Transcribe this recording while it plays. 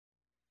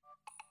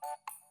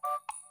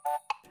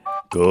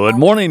Good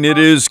morning. It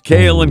is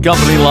Kale and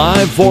Company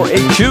live for a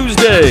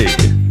Tuesday.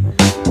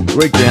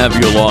 Great to have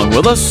you along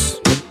with us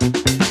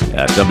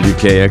at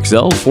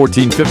WKXL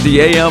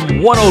 1450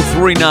 AM,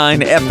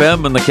 1039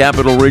 FM in the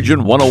Capital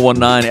Region,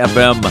 1019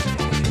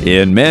 FM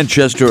in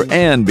Manchester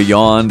and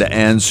beyond,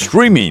 and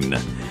streaming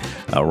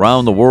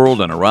around the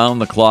world and around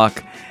the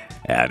clock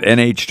at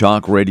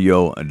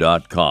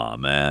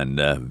nhtalkradio.com. And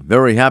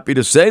very happy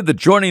to say that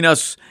joining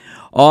us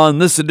on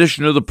this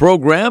edition of the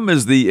program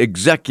is the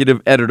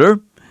executive editor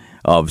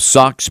of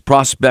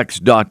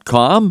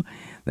SoxProspects.com.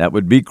 That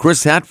would be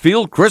Chris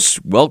Hatfield. Chris,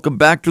 welcome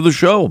back to the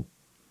show.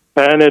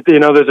 And,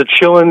 there's a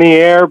chill in the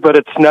air, but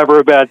it's never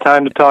a bad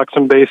time to talk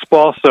some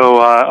baseball, so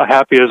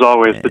happy as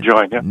always to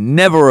join you.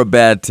 Never a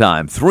bad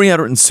time.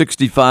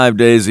 365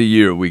 days a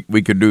year,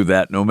 we could do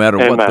that no matter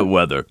what the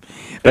weather.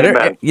 But,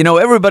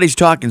 everybody's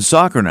talking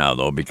soccer now,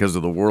 though, because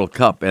of the World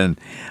Cup, and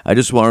I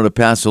just wanted to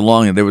pass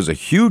along, and there was a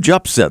huge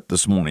upset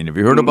this morning. Have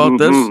you heard about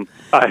this?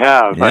 I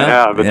have.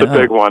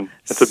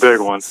 It's a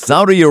big one.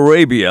 Saudi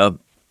Arabia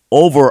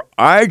over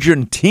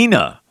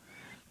Argentina,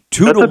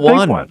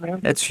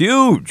 2-1. That's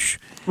huge.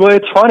 Well,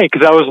 it's funny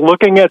because I was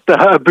looking at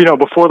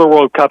before the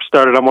World Cup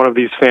started, I'm one of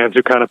these fans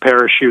who kind of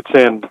parachutes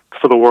in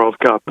for the World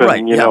Cup. And,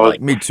 right,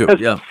 me too.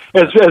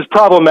 As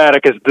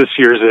problematic as this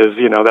year's is,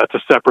 that's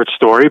a separate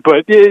story.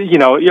 But,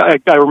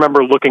 I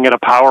remember looking at a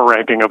power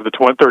ranking of the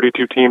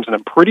 32 teams, and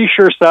I'm pretty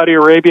sure Saudi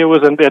Arabia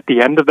was at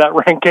the end of that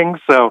ranking.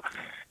 So,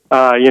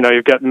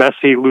 you've got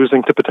Messi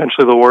losing to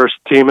potentially the worst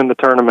team in the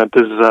tournament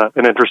is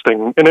an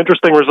interesting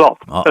result,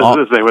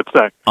 as they would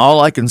say.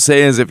 All I can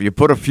say is if you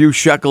put a few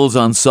shekels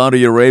on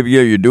Saudi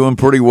Arabia, you're doing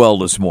pretty well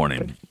this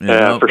morning.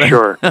 For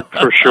sure.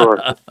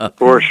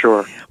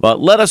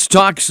 But let us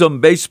talk some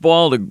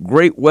baseball. The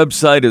great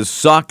website is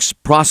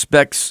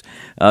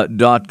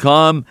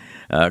SoxProspects.com.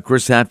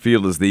 Chris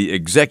Hatfield is the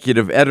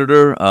executive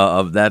editor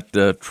of that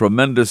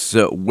tremendous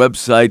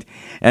website.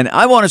 And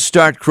I want to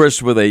start,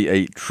 Chris, with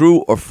a true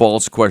or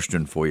false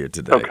question for you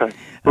today. Okay.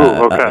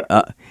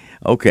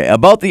 Okay.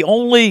 About the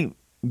only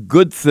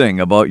good thing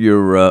about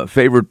your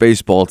favorite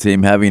baseball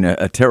team having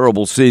a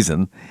terrible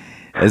season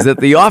is that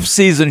the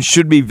offseason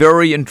should be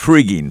very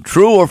intriguing.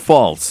 True or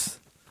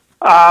false?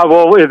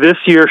 Well, this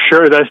year,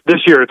 sure.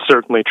 This year, it's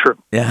certainly true.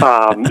 Yeah.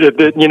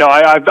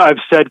 I've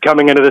said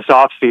coming into this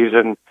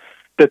offseason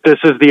that this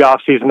is the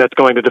offseason that's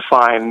going to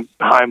define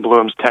Chaim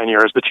Bloom's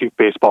tenure as the chief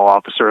baseball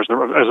officer of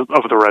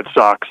the Red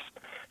Sox,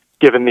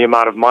 given the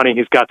amount of money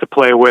he's got to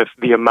play with,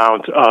 the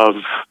amount of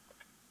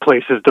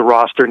places the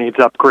roster needs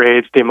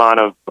upgrades, the amount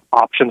of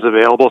options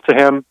available to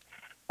him.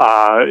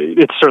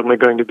 It's certainly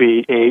going to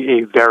be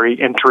a very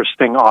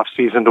interesting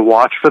offseason to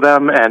watch for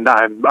them, and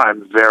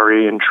I'm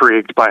very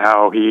intrigued by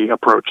how he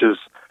approaches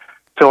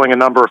filling a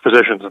number of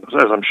positions,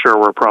 as I'm sure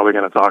we're probably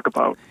going to talk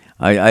about.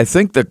 I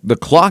think that the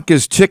clock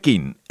is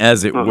ticking,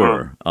 as it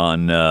were,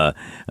 on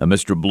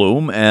Mr.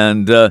 Bloom.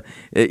 And, the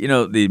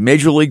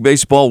Major League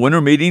Baseball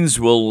winter meetings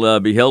will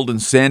be held in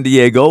San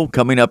Diego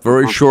coming up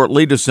very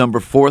shortly, December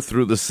 4th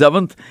through the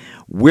 7th.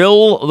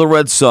 Will the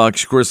Red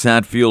Sox, Chris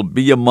Hatfield,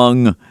 be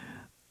among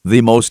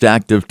the most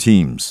active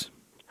teams?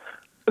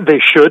 They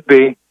should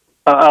be.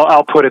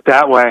 I'll put it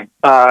that way.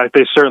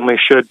 They certainly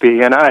should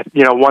be. And,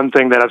 one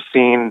thing that I've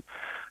seen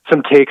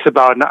some takes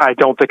about, and I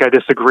don't think I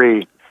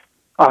disagree,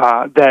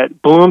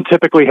 that Bloom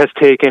typically has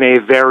taken a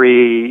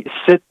very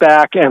sit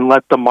back and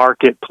let the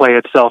market play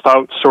itself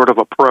out sort of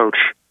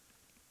approach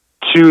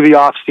to the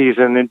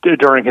offseason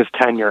during his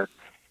tenure.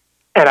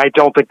 And I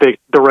don't think the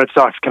Red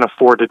Sox can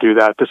afford to do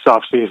that this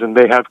offseason.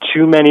 They have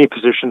too many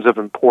positions of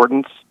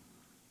importance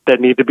that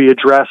need to be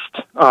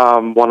addressed,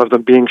 one of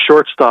them being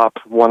shortstop,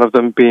 one of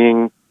them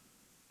being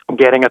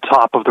getting a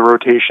top of the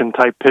rotation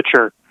type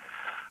pitcher,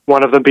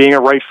 one of them being a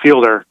right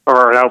fielder,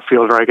 or an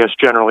outfielder, I guess,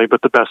 generally,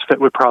 but the best fit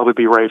would probably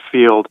be right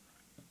field,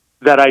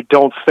 that I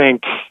don't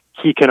think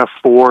he can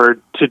afford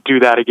to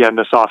do that again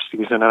this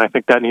offseason, and I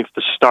think that needs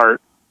to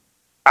start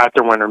at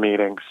their winter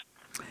meetings.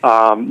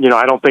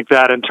 I don't think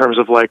that in terms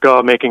of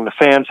making the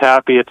fans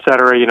happy, et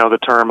cetera, the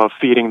term of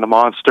feeding the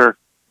monster,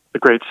 the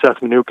great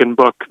Seth Mnuchin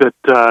book that,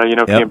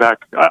 came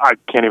back. I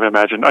can't even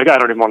imagine. I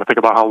don't even want to think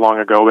about how long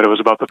ago, but it was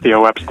about the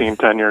Theo Epstein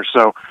tenure,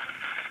 so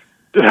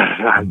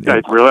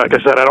I really, like I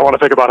said, I don't want to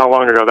think about how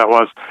long ago that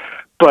was.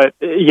 But,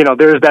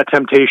 there's that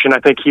temptation. I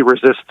think he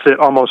resists it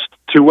almost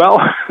too well.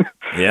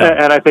 Yeah.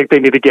 And I think they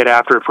need to get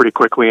after it pretty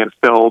quickly and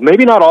fill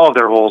maybe not all of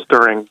their holes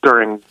during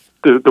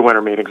the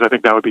winter meetings. I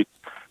think that would be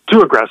too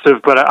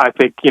aggressive. But I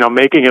think,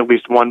 making at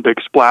least one big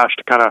splash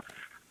to kind of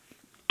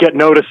get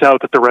notice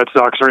out that the Red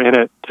Sox are in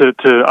it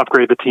to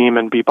upgrade the team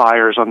and be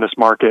buyers on this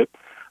market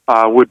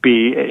would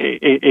be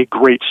a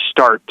great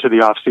start to the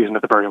offseason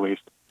at the very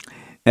least.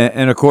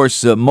 And of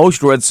course,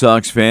 most Red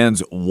Sox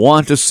fans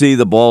want to see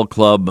the ball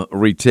club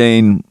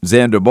retain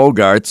Xander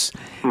Bogaerts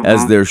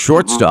as their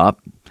shortstop.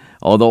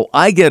 Although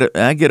I get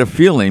a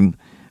feeling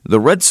the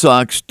Red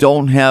Sox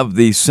don't have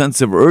the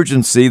sense of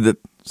urgency that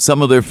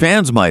some of their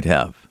fans might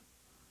have.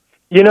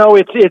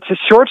 It's a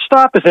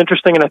shortstop is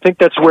interesting, and I think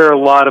that's where a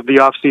lot of the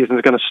offseason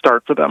is going to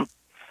start for them.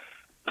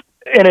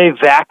 In a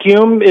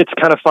vacuum, it's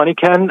kind of funny,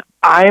 Ken.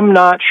 I'm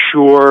not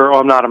sure.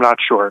 I'm not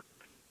sure.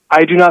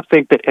 I do not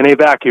think that in a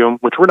vacuum,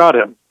 which we're not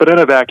in, but in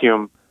a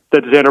vacuum,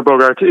 that Xander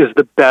Bogaerts is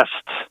the best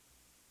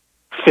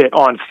fit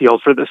on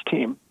field for this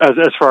team as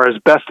far as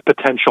best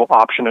potential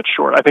option at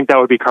short. I think that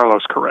would be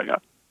Carlos Correa.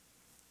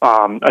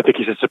 I think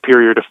he's a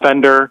superior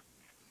defender.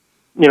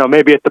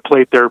 Maybe at the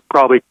plate they're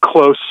probably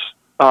close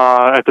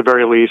at the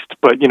very least,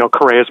 but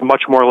Correa is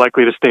much more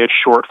likely to stay at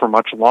short for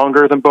much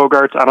longer than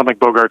Bogaerts. I don't think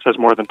Bogaerts has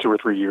more than 2 or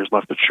 3 years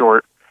left at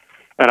short,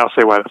 and I'll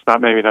say why that's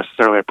not maybe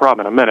necessarily a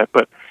problem in a minute,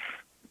 but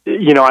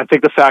I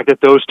think the fact that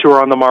those two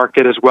are on the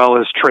market, as well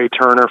as Trey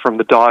Turner from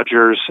the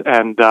Dodgers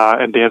and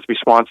Dansby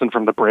Swanson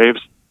from the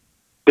Braves,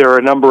 there are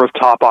a number of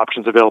top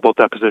options available at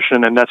that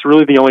position, and that's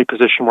really the only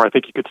position where I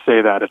think you could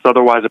say that. It's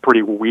otherwise a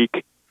pretty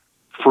weak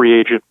free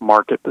agent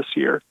market this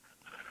year.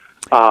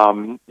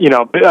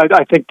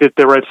 I think that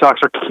the Red Sox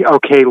are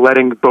okay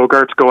letting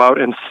Bogaerts go out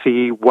and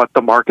see what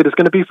the market is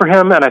going to be for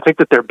him, and I think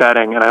that they're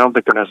betting, and I don't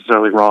think they're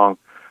necessarily wrong,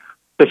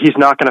 that he's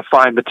not going to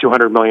find the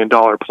 $200 million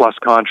plus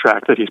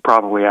contract that he's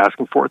probably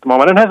asking for at the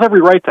moment, and has every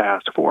right to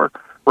ask for,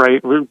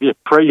 right?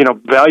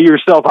 Value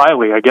yourself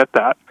highly. I get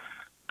that.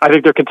 I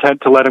think they're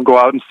content to let him go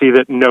out and see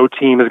that no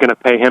team is going to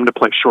pay him to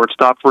play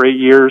shortstop for 8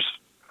 years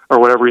or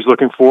whatever he's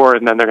looking for,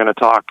 and then they're going to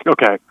talk,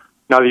 okay,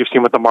 now that you've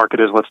seen what the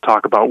market is, let's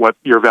talk about what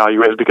your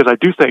value is, because I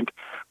do think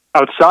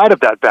outside of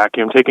that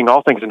vacuum, taking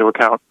all things into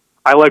account,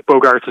 I like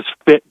Bogaerts'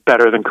 fit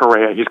better than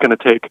Correa. He's going to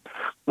take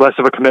less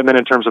of a commitment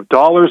in terms of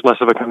dollars, less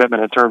of a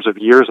commitment in terms of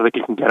years. I think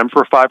you can get him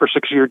for a 5 or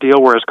 6 year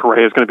deal, whereas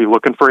Correa is going to be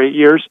looking for 8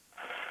 years.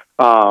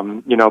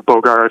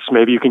 Bogaerts,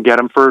 maybe you can get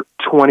him for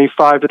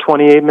 25 to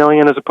 28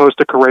 million, as opposed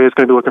to Correa is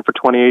going to be looking for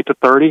 28 to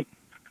 30.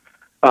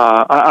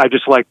 I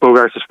just like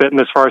Bogaerts' fit,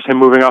 and as far as him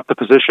moving off the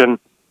position,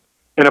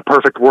 in a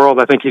perfect world,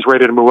 I think he's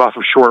ready to move off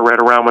of short right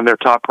around when their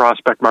top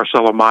prospect,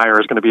 Marcelo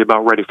Meyer, is going to be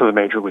about ready for the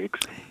major leagues.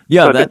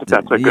 Yeah, so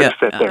that's a good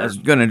fit there. I was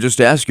going to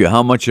just ask you,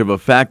 how much of a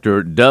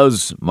factor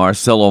does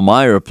Marcelo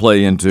Meyer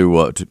play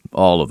into to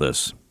all of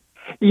this?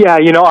 Yeah,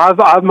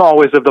 I'm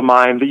always of the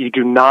mind that you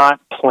do not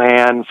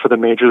plan for the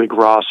major league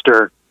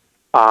roster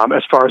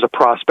as far as a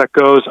prospect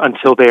goes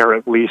until they are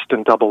at least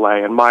in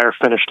Double-A, and Meyer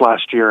finished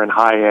last year in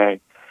High A.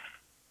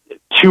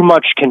 Too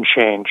much can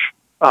change.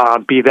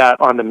 Be that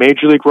on the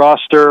major league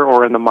roster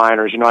or in the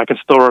minors. I can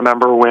still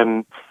remember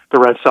when the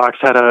Red Sox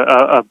had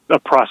a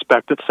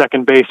prospect at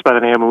second base by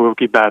the name of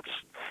Mookie Betts,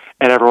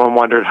 and everyone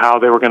wondered how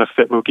they were going to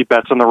fit Mookie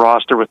Betts on the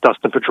roster with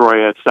Dustin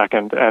Pedroia at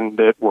second, and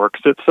it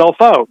works itself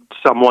out.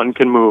 Someone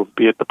can move,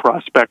 be it the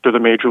prospect or the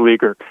major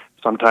leaguer.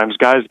 Sometimes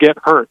guys get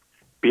hurt,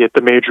 be it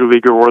the major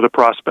leaguer or the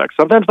prospect.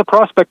 Sometimes the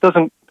prospect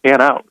doesn't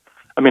pan out.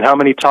 I mean, how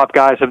many top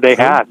guys have they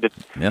had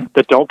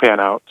that don't pan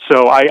out?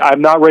 So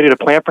I'm not ready to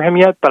plan for him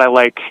yet, but I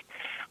like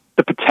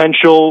the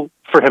potential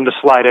for him to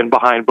slide in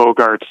behind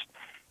Bogaerts.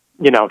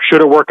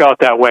 Should it work out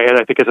that way,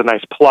 I think is a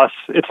nice plus.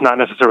 It's not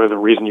necessarily the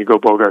reason you go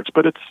Bogaerts,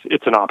 but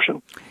it's an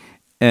option.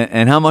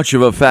 And how much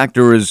of a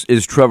factor is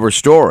Trevor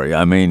Story?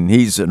 I mean,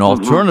 he's an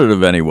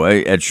alternative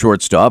anyway at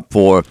shortstop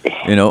for,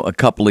 a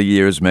couple of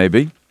years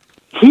maybe.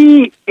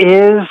 He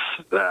is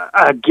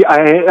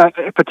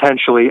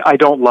potentially. I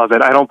don't love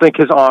it. I don't think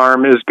his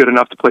arm is good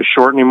enough to play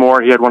short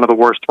anymore. He had one of the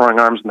worst throwing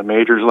arms in the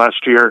majors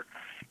last year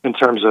in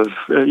terms of,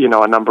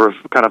 a number of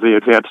kind of the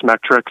advanced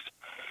metrics.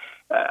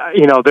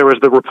 There was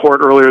the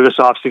report earlier this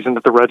offseason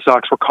that the Red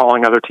Sox were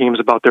calling other teams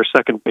about their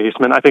second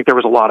baseman. I think there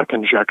was a lot of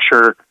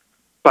conjecture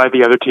by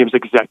the other team's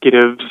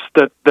executives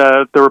that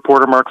the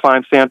reporter Mark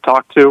Feinsand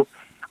talked to.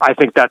 I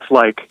think that's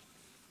like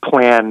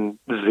plan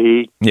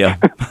Z. Yeah.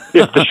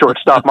 If the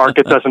shortstop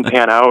market doesn't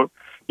pan out.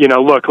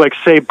 Look, like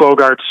say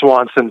Bogaerts,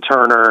 Swanson,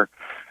 Turner,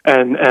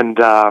 and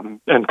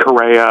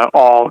Correa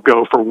all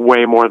go for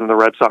way more than the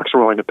Red Sox are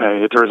willing to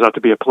pay. It turns out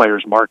to be a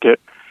player's market.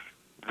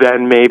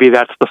 Then maybe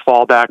that's the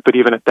fallback. But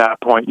even at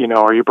that point,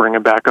 are you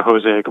bringing back a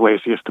Jose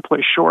Iglesias to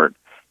play short?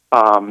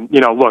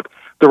 Look,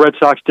 the Red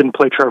Sox didn't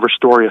play Trevor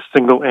Story a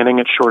single inning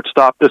at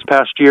shortstop this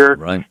past year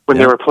when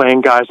they were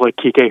playing guys like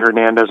Kike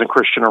Hernandez and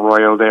Christian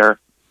Arroyo there.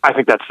 I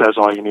think that says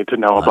all you need to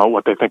know about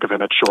what they think of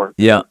him at short.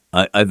 Yeah,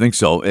 I think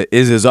so.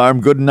 Is his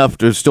arm good enough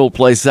to still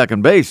play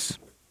second base?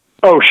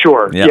 Oh,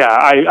 sure.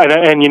 Yeah.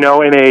 In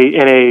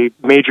a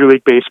Major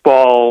League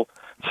Baseball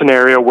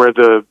scenario where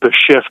the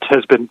shift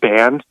has been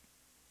banned,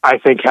 I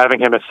think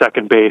having him at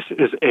second base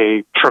is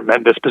a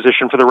tremendous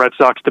position for the Red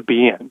Sox to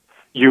be in.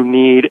 You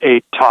need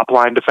a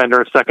top-line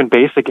defender at second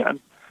base again.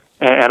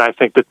 And I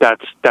think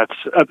that's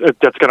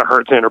going to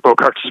hurt Xander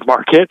Bogaerts'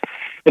 market,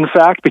 in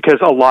fact, because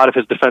a lot of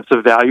his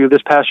defensive value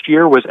this past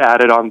year was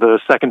added on the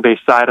second base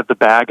side of the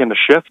bag in the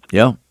shift.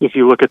 Yeah. If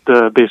you look at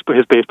his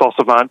Baseball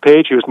Savant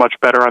page, he was much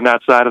better on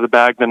that side of the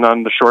bag than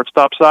on the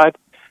shortstop side.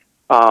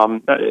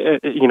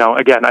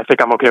 Again, I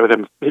think I'm okay with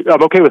him.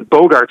 I'm okay with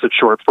Bogaerts at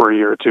short for a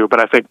year or two, but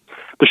I think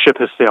the ship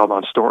has sailed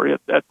on Story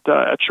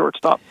at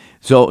shortstop.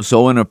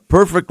 So in a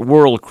perfect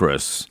world,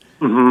 Chris,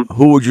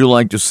 who would you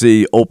like to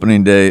see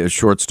opening day as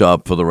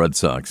shortstop for the Red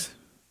Sox?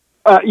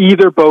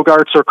 Either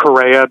Bogaerts or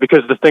Correa,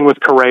 because the thing with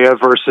Correa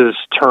versus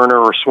Turner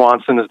or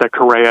Swanson is that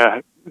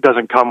Correa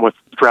doesn't come with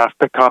draft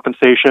pick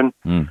compensation.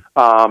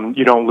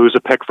 You don't lose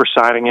a pick for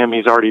signing him.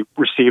 He's already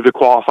received a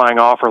qualifying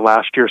offer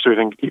last year, so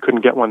he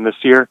couldn't get one this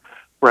year.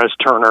 Whereas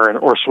Turner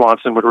or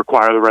Swanson would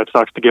require the Red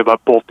Sox to give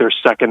up both their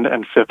second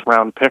and fifth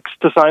round picks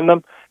to sign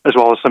them, as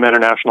well as some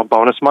international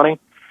bonus money.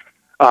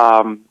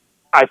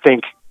 I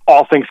think,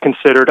 all things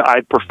considered,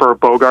 I'd prefer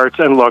Bogaerts.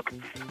 And look,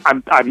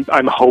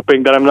 I'm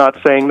hoping that I'm not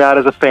saying that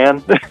as a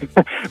fan,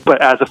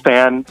 but as a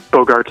fan,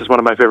 Bogaerts is one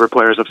of my favorite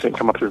players I've seen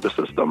come up through the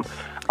system.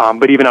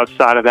 But even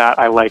outside of that,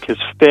 I like his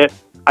fit.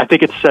 I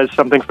think it says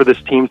something for this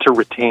team to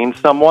retain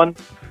someone,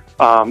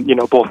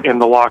 both in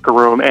the locker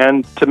room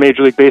and to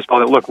Major League Baseball,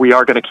 that, look, we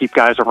are going to keep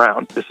guys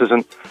around. This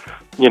isn't,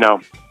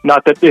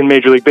 not that in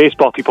Major League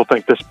Baseball people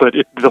think this, but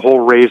the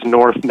whole Rays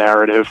North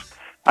narrative,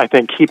 I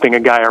think keeping a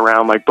guy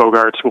around like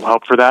Bogaerts will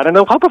help for that. And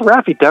it'll help with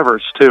Raffy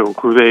Devers, too,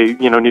 who they,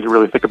 need to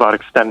really think about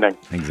extending.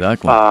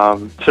 Exactly.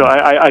 So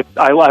I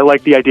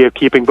like the idea of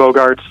keeping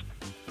Bogaerts.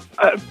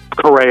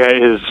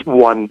 Correa is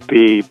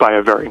 1B by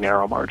a very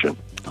narrow margin.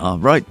 All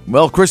right.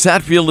 Well, Chris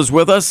Hatfield is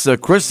with us.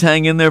 Chris,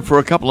 hang in there for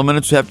a couple of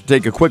minutes. We have to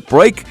take a quick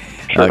break.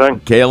 Sure thing.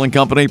 Kale &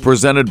 Company,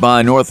 presented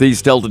by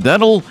Northeast Delta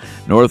Dental.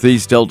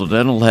 Northeast Delta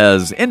Dental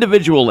has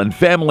individual and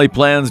family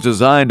plans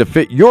designed to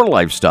fit your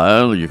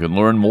lifestyle. You can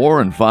learn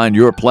more and find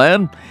your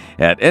plan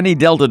at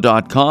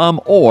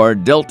anydelta.com or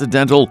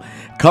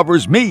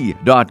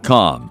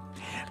deltadentalcoversme.com.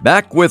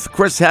 Back with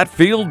Chris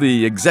Hatfield,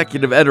 the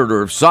executive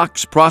editor of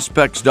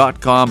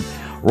SoxProspects.com,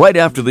 right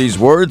after these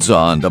words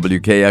on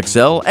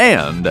WKXL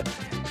and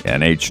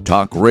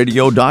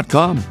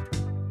NHTalkRadio.com.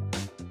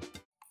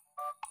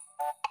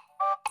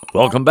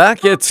 Welcome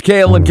back. It's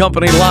Kale &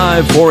 Company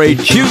Live for a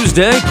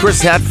Tuesday.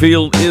 Chris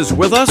Hatfield is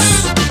with us,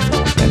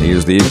 and he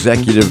is the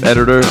executive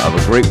editor of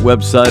a great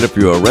website. If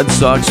you're a Red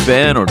Sox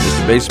fan or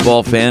just a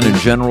baseball fan in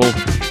general,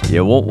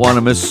 you won't want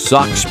to miss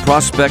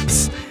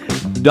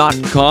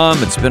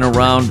SoxProspects.com. It's been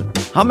around.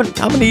 How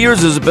many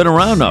years has it been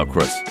around now,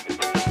 Chris?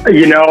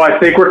 I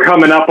think we're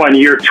coming up on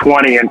year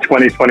 20 in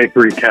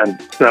 2023, Ken.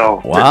 So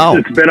wow.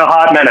 It's been a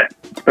hot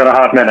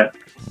minute.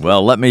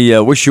 Well, let me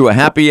wish you a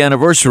happy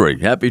anniversary.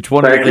 Happy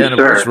 20th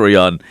anniversary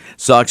on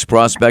Sox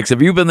Prospects. Have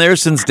you been there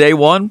since day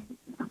one?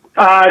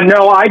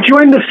 No, I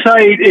joined the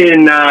site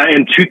in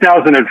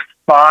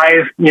 2005.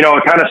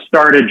 It kind of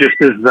started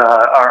just as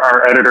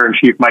our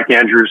editor-in-chief, Mike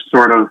Andrews,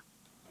 sort of,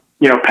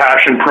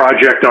 passion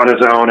project on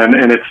his own.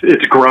 And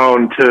it's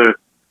grown to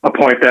a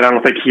point that I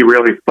don't think he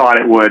really thought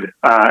it would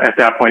at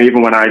that point.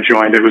 Even when I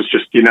joined, it was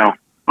just,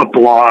 a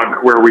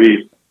blog where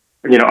we,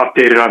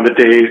 updated on the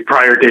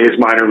prior days,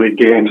 minor league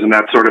games and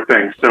that sort of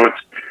thing. So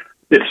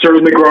it's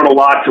certainly grown a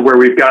lot to where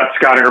we've got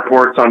scouting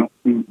reports on,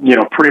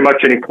 pretty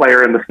much any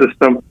player in the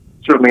system,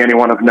 certainly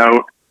anyone of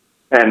note.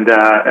 And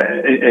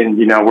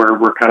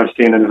we're kind of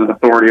seen as an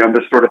authority on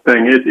this sort of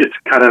thing. It's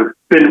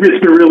been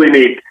really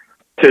neat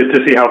to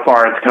see how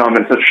far it's come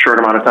in such a short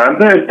amount of time.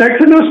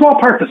 Thanks in no small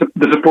part to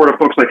the support of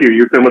folks like you.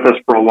 You've been with us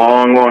for a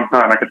long, long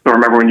time. I can still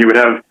remember when you would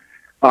have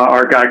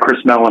our guy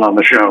Chris Mellon on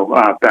the show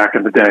back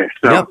in the day.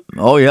 So, yep.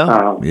 Oh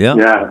yeah,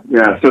 yeah.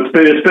 So it's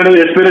been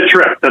a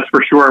trip, that's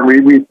for sure.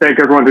 We thank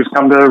everyone who's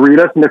come to read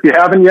us, and if you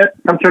haven't yet,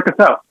 come check us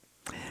out.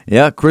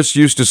 Yeah, Chris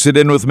used to sit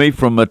in with me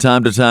from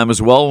time to time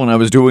as well when I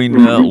was doing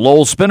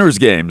Lowell Spinners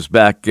games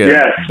back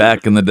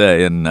in the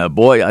day. And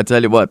boy, I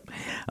tell you what,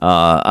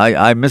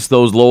 I miss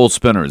those Lowell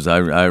Spinners.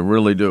 I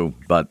really do.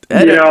 But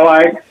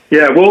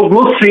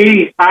we'll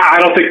see. I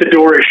don't think the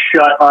door is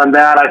shut on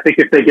that. I think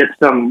if they get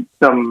some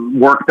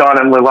work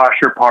done in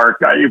LeLacheur Park,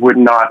 it would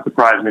not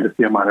surprise me to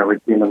see a minor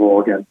league team in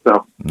Lowell again.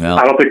 So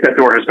I don't think that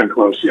door has been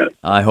closed yet.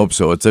 I hope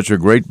so. It's such a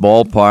great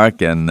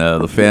ballpark, and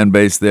the fan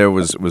base there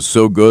was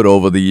so good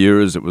over the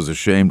years. It was a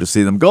shame to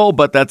see them go,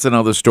 but that's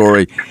another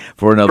story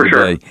for another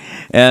day.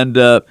 And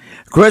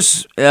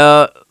Chris,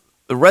 the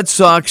Red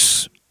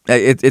Sox,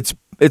 it's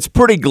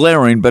pretty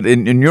glaring, but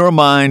in your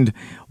mind,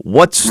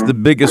 what's the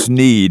biggest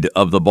need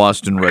of the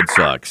Boston Red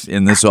Sox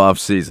in this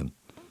offseason?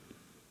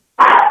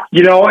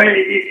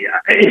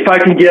 If I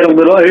can get a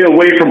little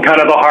away from kind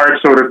of the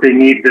hard sort of they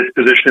need this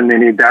position, they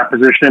need that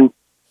position,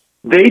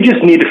 they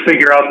just need to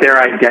figure out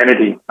their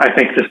identity, I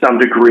think, to some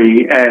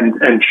degree,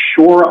 and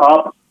shore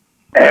up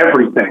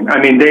everything. I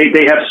mean,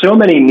 they have so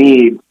many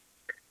needs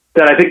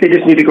that I think they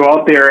just need to go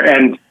out there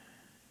and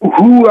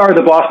who are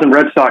the Boston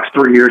Red Sox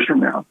 3 years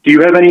from now? Do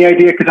you have any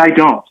idea? Because I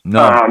don't.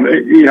 No.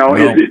 No.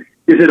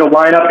 Is it a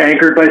lineup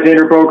anchored by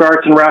Xander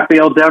Bogaerts and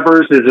Rafael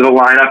Devers? Is it a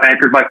lineup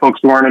anchored by folks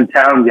who aren't in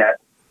town yet?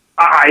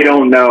 I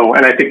don't know,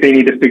 and I think they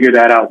need to figure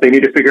that out. They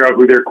need to figure out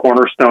who their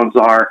cornerstones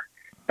are.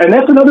 And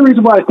that's another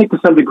reason why I think to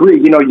some degree,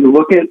 you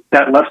look at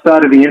that left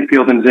side of the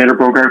infield and Xander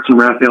Bogaerts and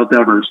Rafael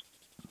Devers.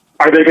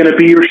 Are they going to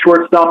be your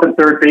shortstop and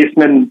third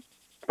baseman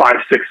 5,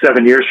 6,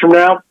 7 years from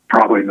now?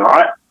 Probably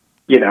not.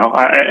 And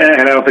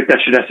I don't think that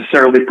should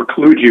necessarily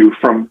preclude you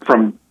from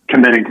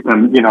committing to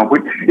them.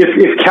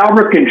 If Cal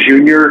Ripken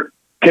Jr.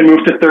 can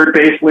move to third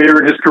base later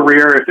in his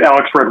career, if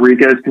Alex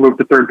Rodriguez can move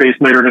to third base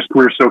later in his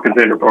career, so can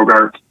Xander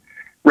Bogaerts.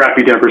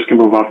 Raffy Devers can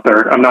move off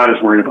third. I'm not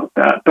as worried about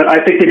that. But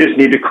I think they just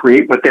need to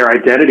create what their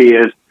identity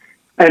is.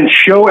 and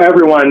show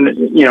everyone,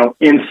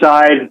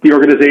 inside the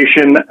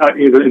organization,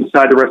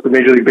 inside the rest of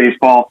Major League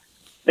Baseball,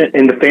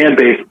 in the fan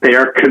base, they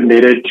are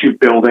committed to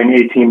building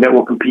a team that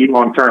will compete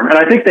long term. And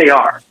I think they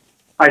are.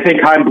 I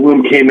think Chaim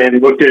Bloom came in,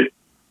 looked at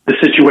the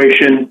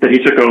situation that he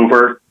took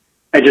over,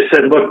 and just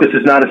said, look, this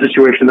is not a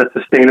situation that's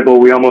sustainable.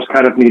 We almost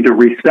kind of need to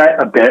reset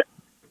a bit.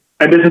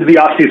 And this is the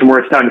offseason where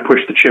it's time to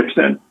push the chips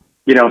in.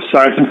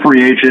 Sign some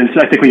free agents.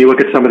 I think when you look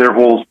at some of their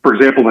holes, for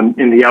example,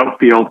 in the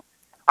outfield,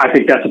 I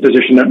think that's a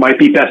position that might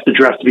be best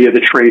addressed via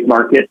the trade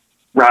market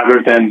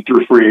rather than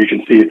through free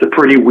agency. It's a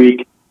pretty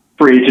weak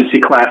free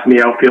agency class in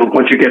the outfield.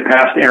 Once you get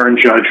past Aaron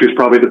Judge, who's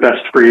probably the best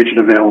free agent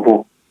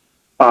available,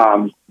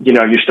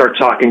 you start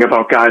talking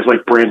about guys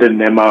like Brandon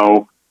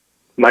Nimmo,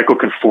 Michael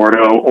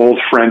Conforto, old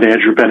friend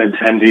Andrew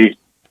Benintendi.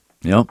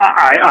 Yep.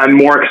 I'm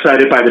more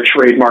excited by the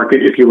trade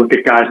market if you look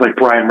at guys like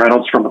Brian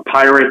Reynolds from the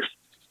Pirates.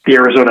 The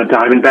Arizona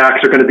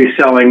Diamondbacks are going to be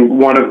selling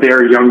one of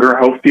their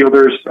younger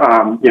outfielders.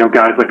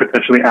 Guys like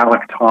potentially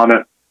Alec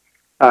Thomas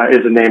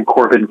is a name.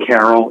 Corbin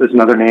Carroll is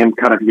another name,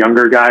 kind of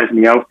younger guys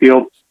in the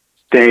outfield.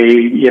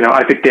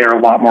 I think they're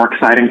a lot more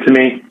exciting to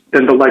me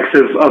than the likes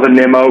of a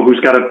Nimmo who's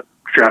got a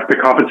draft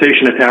pick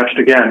compensation attached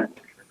again.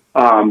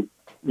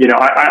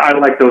 I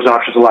like those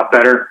options a lot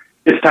better.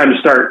 It's time to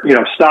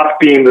stop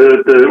being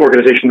the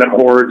organization that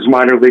hoards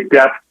minor league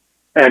depth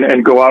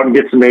and go out and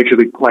get some major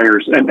league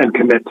players and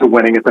commit to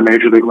winning at the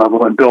major league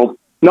level and build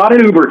not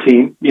an Uber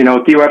team.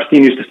 Theo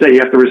Epstein used to say you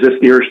have to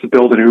resist the urge to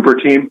build an Uber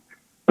team,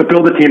 but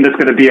build a team that's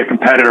going to be a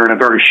competitor in a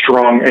very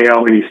strong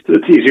AL East.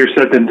 It's easier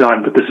said than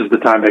done, but this is the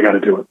time they got to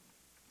do it.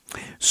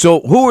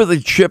 So who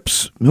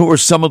are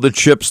some of the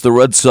chips the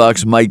Red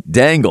Sox might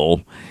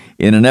dangle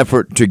in an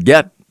effort to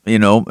get,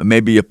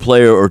 maybe a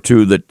player or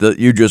two that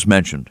you just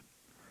mentioned?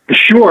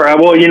 Sure.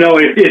 Well,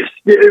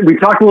 we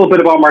talked a little bit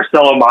about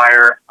Marcelo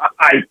Meyer.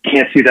 I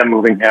can't see them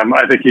moving him.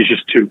 I think he's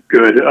just too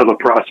good of a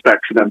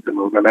prospect for them to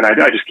move him, and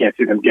I just can't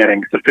see them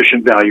getting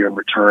sufficient value in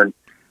return.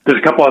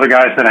 There's a couple other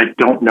guys that I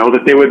don't know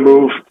that they would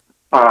move.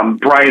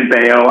 Brian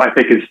Bayo, I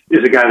think, is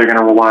a guy they're going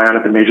to rely on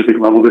at the major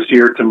league level this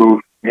year. To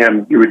move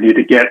him, you would need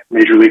to get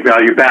major league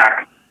value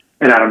back,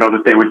 and I don't know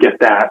that they would get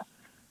that.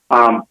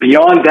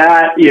 Beyond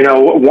that,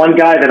 one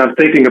guy that I'm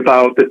thinking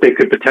about that they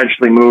could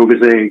potentially move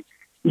is a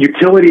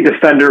utility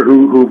defender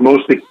who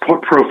mostly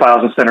profiles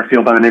in center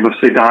field by the name of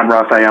Ceddanne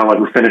Rafaela,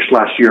 who finished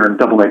last year in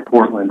AA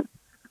Portland.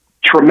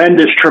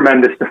 Tremendous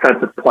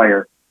defensive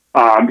player.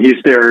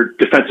 He's their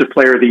defensive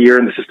player of the year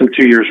in the system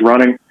 2 years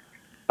running.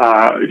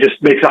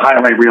 Just makes a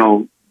highlight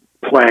reel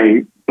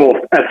play both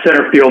at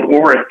center field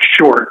or at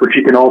short, which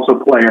he can also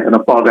play at an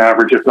above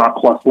average, if not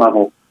plus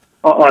level,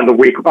 on a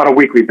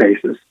weekly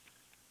basis.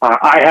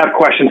 I have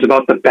questions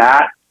about the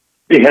bat.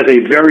 He has a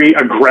very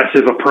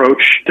aggressive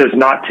approach, does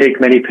not take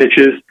many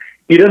pitches.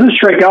 He doesn't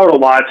strike out a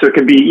lot, so it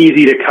can be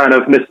easy to kind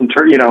of miss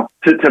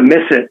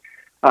it.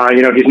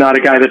 He's not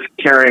a guy that's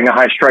carrying a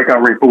high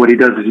strikeout rate, but what he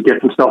does is he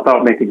gets himself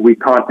out making weak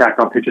contact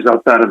on pitches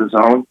outside of the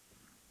zone.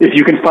 If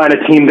you can find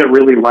a team that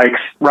really likes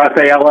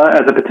Rafaela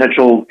as a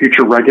potential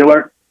future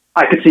regular,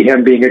 I could see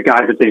him being a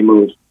guy that they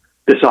move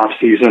this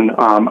offseason.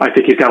 I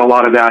think he's got a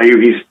lot of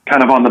value. He's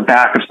kind of on the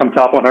back of some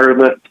top 100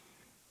 lists.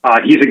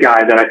 He's a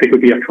guy that I think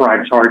would be a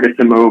prime target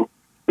to move.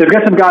 They've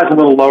got some guys a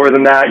little lower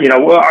than that.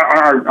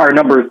 Our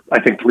number,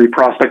 I think, 3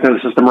 prospect in the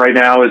system right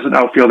now is an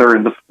outfielder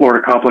in the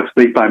Florida Complex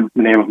League by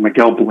the name of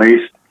Miguel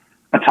Blaze,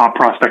 a top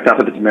prospect out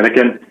of the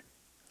Dominican.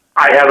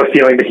 I have a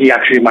feeling that he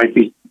actually might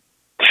be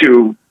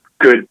too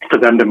good for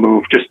them to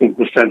move, just in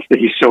the sense that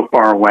he's so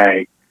far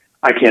away.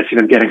 I can't see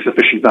them getting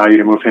sufficient value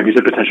to move him. He's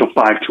a potential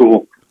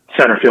 5-tool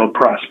center field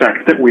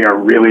prospect that we are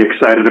really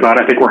excited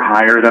about. I think we're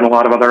higher than a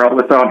lot of other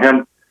outlets on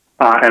him,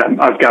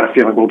 and I've got a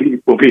feeling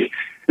we'll be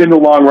in the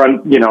long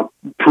run,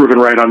 proven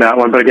right on that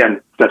one. But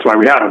again, that's why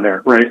we had him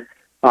there, right?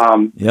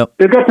 Yep.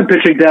 They've got some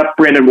pitching depth.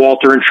 Brandon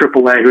Walter in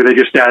AAA, who they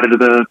just added to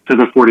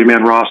the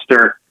 40-man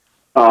roster.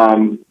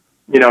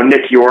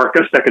 Nick York,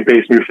 a second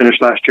baseman who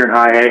finished last year in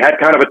High A, had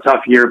kind of a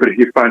tough year. But if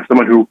you find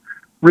someone who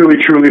really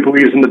truly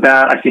believes in the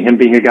bat, I see him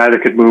being a guy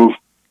that could move.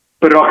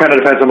 But it all kind of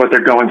depends on what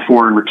they're going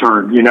for in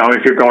return.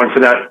 If you're going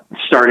for that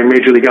starting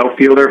major league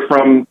outfielder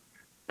from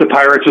the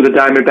Pirates or the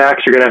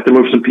Diamondbacks, you're going to have to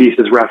move some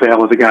pieces.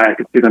 Rafael is a guy I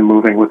could see them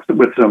moving with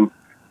some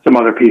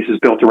other pieces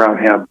built around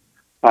him.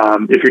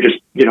 If you're just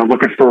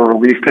looking for a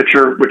relief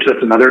pitcher, which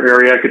that's another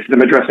area I could see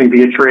them addressing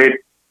via trade,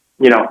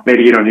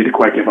 maybe you don't need to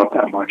quite give up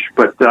that much.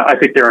 But I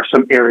think there are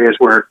some areas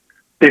where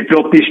they've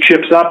built these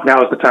chips up. Now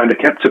is the time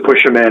to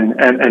push them in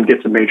and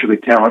get some major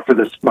league talent for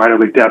this minor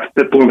league depth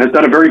that Bloom has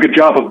done a very good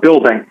job of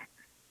building.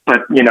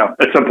 But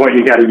at some point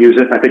you got to use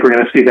it. I think we're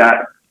going to see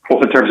that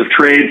both in terms of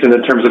trades and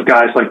in terms of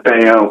guys like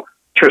Bayo,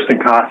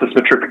 Tristan Casas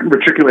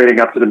matriculating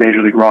up to the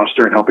major league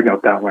roster and helping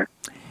out that way.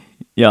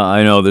 Yeah,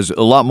 I know. There's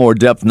a lot more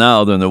depth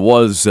now than there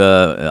was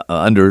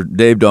under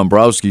Dave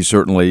Dombrowski,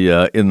 certainly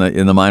in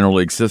the minor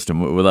league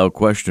system, without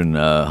question.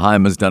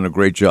 Chaim has done a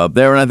great job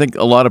there, and I think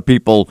a lot of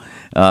people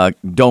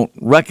don't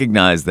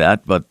recognize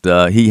that, but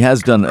he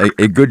has done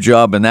a good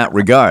job in that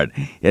regard.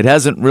 It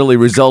hasn't really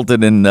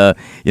resulted in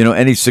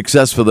any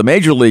success for the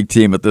major league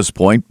team at this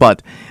point,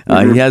 but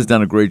he has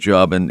done a great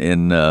job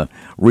in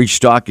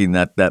restocking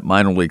that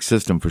minor league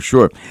system for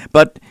sure.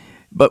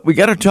 But we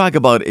got to talk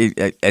about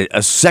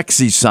a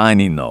sexy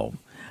signing, though.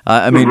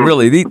 I mean,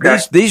 really,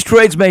 these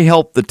trades may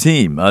help the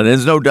team.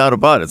 There's no doubt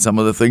about it, some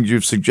of the things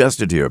you've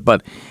suggested here.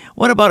 But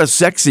what about a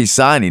sexy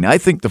signing? I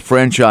think the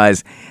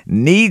franchise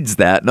needs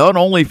that, not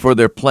only for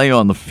their play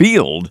on the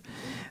field,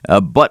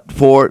 but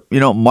for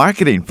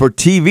marketing, for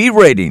TV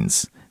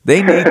ratings.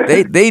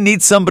 They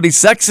need somebody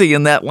sexy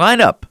in that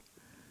lineup.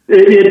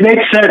 It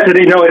makes sense. And,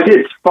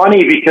 it's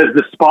funny because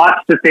the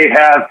spots that they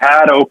have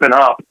had open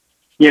up,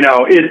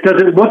 it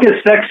doesn't look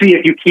as sexy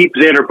if you keep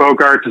Xander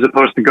Bogaerts as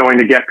opposed to going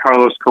to get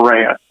Carlos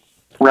Correa,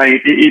 right?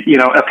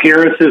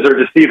 Appearances are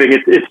deceiving.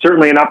 It's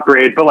certainly an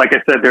upgrade, but like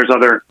I said, there's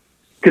other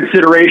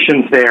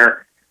considerations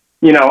there.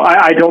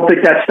 I don't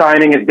think that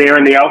signing is there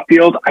in the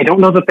outfield. I don't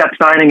know that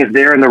signing is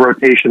there in the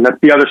rotation. That's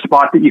the other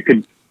spot that you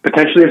could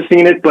potentially have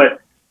seen it,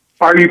 but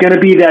are you going to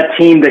be that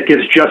team that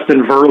gives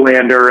Justin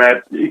Verlander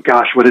at,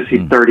 what is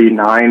he,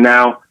 39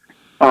 now?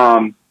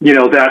 Max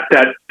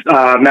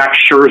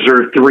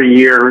Scherzer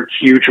 3-year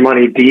huge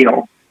money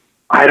deal.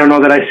 I don't know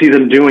that I see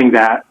them doing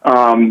that.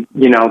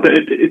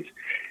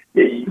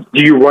 Do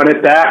you run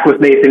it back with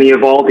Nathan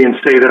Eovaldi and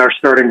say that our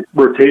starting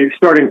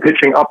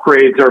pitching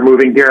upgrades are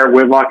moving Garrett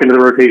Whitlock into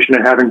the rotation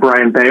and having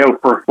Brian Bayo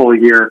for a full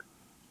year?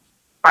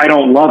 I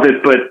don't love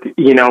it, but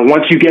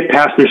once you get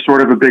past this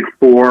sort of a big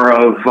four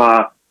of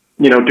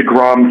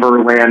DeGrom,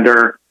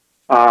 Verlander,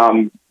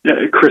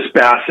 Chris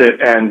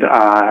Bassett, and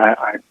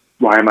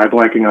why am I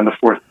blanking on the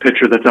fourth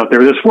pitcher that's out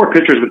there? There's 4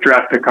 pitchers with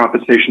draft pick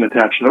compensation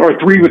attached to them, or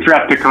 3 with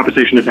draft pick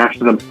compensation attached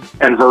to them,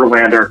 and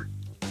Verlander.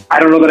 I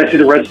don't know that I see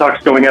the Red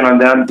Sox going in on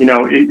them.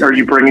 Are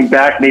you bringing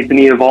back Nathan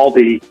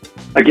Eovaldi?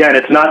 Again,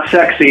 it's not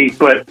sexy,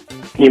 but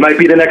he might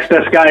be the next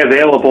best guy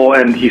available,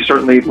 and he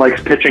certainly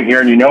likes pitching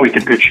here, and he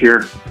can pitch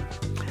here.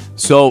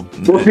 So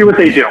we'll see what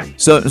they do.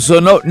 So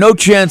no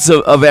chance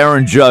of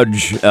Aaron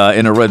Judge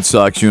in a Red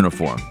Sox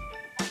uniform.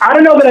 I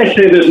don't know that I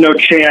say there's no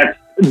chance.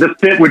 The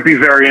fit would be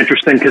very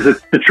interesting because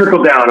it's the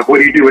trickle down of what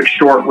do you do at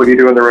short, what do you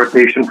do in the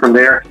rotation from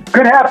there.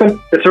 Could happen.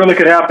 It certainly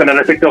could happen, and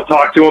I think they'll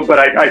talk to him. But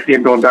I see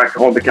him going back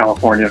home to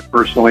California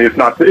personally, if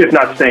not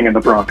staying in the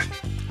Bronx.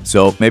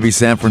 So maybe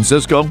San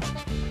Francisco.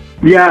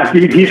 Yeah,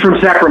 he's from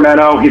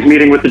Sacramento. He's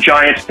meeting with the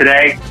Giants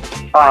today.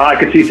 I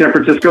could see San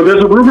Francisco.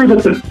 There's a rumor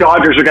that the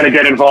Dodgers are going to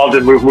get involved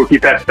and move Mookie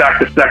Betts back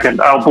to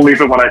second. I'll believe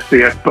it when I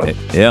see it. But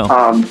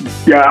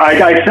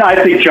I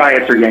think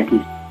Giants or Yankees.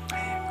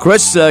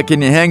 Chris,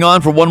 can you hang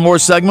on for one more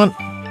segment?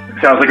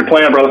 Sounds like a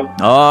plan, brother.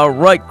 All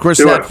right, Chris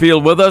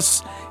Hatfield with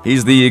us.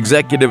 He's the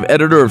executive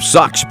editor of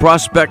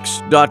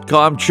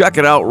SoxProspects.com. Check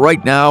it out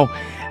right now.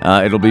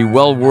 It'll be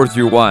well worth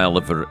your while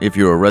if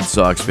you're a Red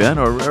Sox fan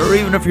or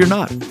even if you're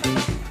not.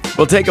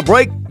 We'll take a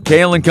break.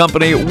 Kale and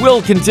Company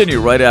will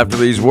continue right after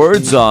these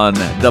words on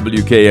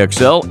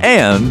WKXL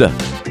and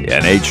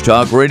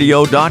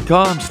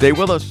NHTalkRadio.com. Stay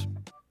with us.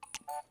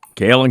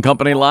 Kale and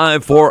Company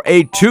live for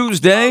a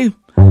Tuesday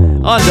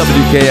on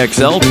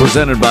WKXL,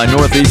 presented by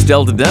Northeast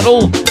Delta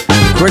Dental.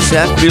 Chris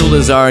Hatfield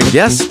is our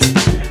guest.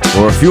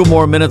 For a few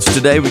more minutes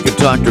today, we could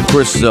talk to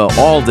Chris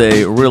all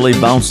day, really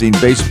bouncing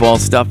baseball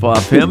stuff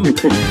off him.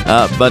 Chris,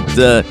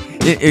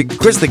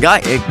 the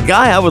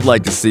guy I would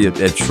like to see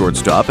at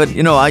shortstop.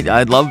 And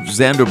I love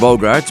Xander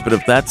Bogaerts, but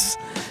if that's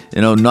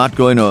not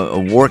going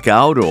to work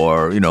out,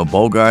 or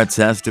Bogaerts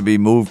has to be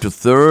moved to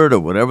third, or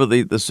whatever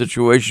the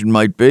situation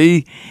might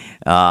be,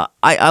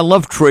 I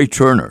love Trey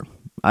Turner.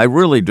 I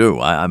really do.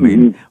 I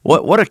mean,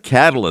 what a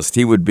catalyst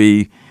he would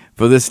be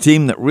for this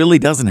team that really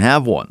doesn't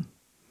have one.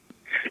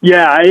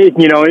 Yeah,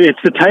 it's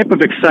the type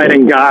of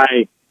exciting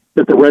guy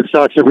that the Red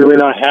Sox have really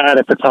not had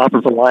at the top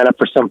of the lineup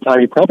for some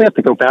time. You probably have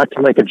to go back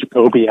to like a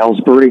Jacoby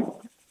Ellsbury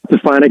to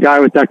find a guy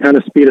with that kind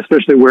of speed,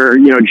 especially where,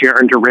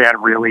 Jarren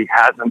Duran really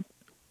hasn't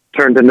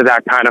turned into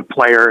that kind of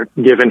player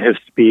given his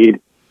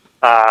speed.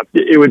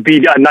 It would be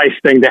a nice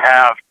thing to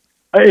have.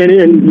 And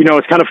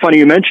it's kind of funny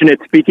you mention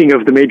it. Speaking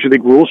of the Major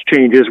League rules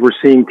changes, we're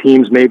seeing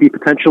teams maybe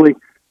potentially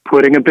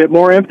putting a bit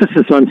more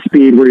emphasis on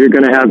speed, where you're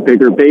going to have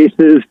bigger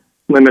bases,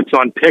 limits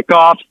on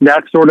pickoffs,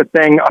 that sort of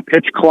thing, a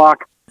pitch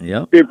clock.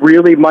 Yep. It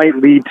really might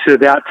lead to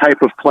that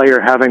type of player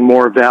having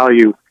more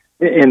value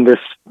in this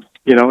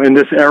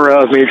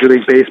era of Major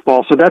League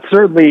Baseball. So that's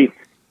certainly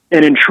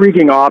an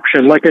intriguing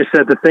option. Like I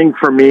said, the thing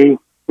for me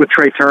with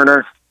Trey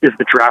Turner is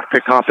the draft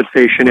pick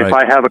compensation. Right. If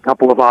I have a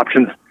couple of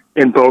options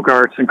in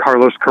Bogaerts and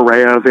Carlos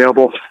Correa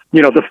available,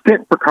 the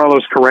fit for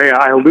Carlos Correa,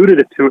 I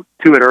alluded to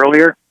it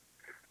earlier,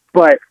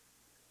 but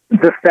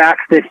the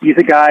fact that he's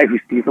a guy who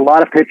sees a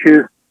lot of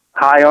pitches,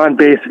 high on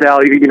base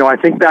value, I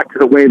think back to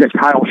the way that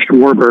Kyle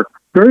Schwarber,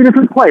 very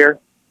different player,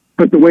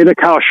 But the way that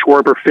Kyle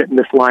Schwarber fit in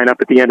this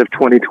lineup at the end of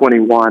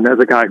 2021 as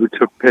a guy who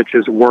took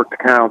pitches, worked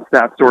counts,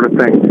 that sort of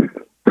thing,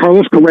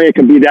 Carlos Correa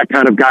can be that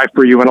kind of guy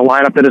for you in a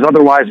lineup that is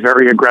otherwise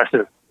very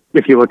aggressive.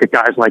 If you look at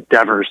guys like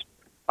Devers,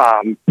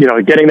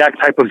 getting that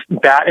type of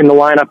bat in the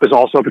lineup is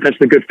also a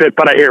potentially good fit.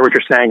 But I hear what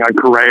you're saying on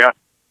Correa.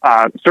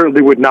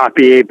 Certainly would not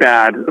be a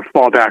bad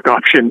fallback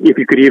option, if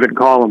you could even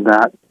call him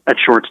that, at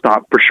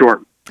shortstop for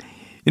sure.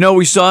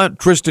 We saw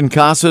Tristan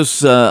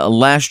Casas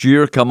last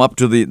year come up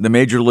to the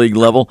major league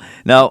level.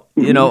 Now,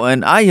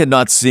 and I had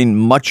not seen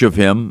much of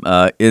him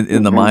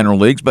in the minor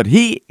leagues, but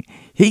he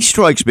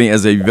strikes me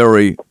as a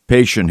very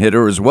patient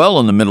hitter as well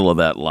in the middle of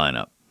that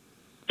lineup.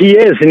 He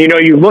is, and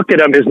you look at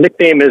him, his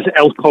nickname is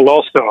El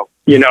Coloso.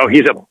 He's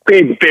a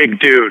big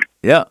dude.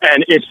 Yeah.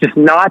 And it's just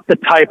not the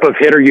type of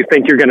hitter you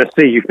think you're going to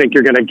see. You think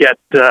you're going to get,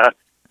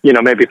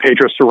 maybe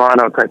Pedro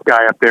Serrano type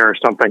guy up there or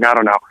something. I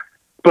don't know.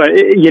 But,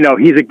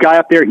 he's a guy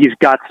up there. He's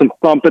got some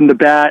thump in the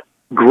bat,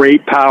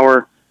 great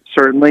power,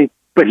 certainly.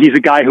 But he's a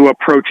guy who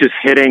approaches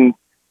hitting,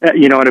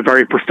 in a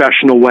very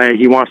professional way.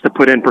 He wants to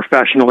put in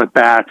professional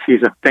at-bats.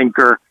 He's a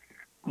thinker.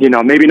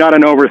 Maybe not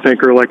an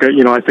overthinker.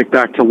 I think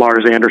back to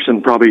Lars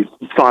Anderson, probably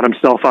thought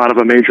himself out of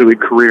a major league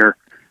career,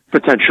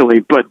 potentially.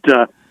 But,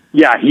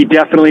 he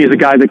definitely is a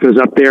guy that goes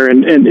up there,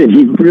 and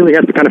he really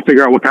has to kind of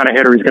figure out what kind of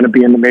hitter he's going to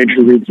be in the major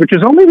leagues, which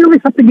is only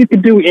really something you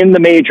can do in the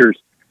majors.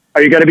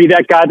 Are you going to be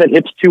that guy that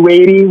hits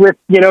 280 with,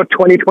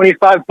 20,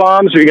 25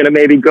 bombs? Or are you going to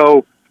maybe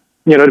go,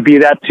 to be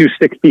that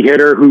 260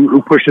 hitter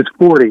who pushes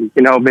 40,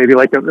 maybe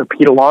like a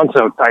Pete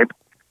Alonso type?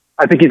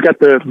 I think he's got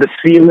the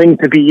ceiling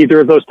to be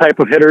either of those type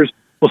of hitters.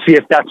 We'll see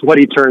if that's what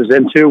he turns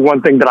into.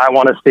 One thing that I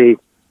want to see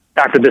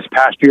after this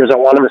past year is I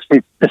want him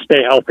to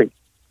stay healthy.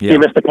 Yeah. He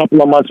missed a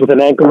couple of months with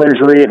an ankle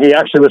injury, and he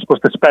actually was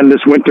supposed to spend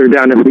this winter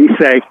down in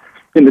Licey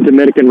in the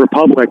Dominican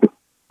Republic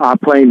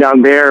playing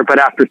down there. But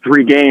after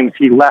 3 games,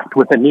 he left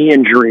with a knee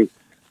injury,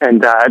 and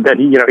that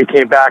he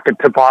came back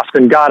to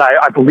Boston, got,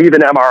 I believe,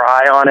 an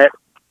MRI on it,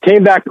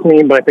 came back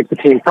clean, but I think the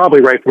team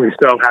probably rightfully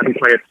so had him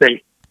play it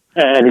safe,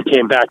 and he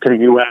came back to the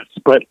U.S.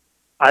 But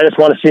I just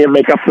want to see him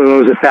make up for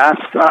those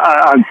at-bats.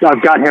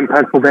 I've got him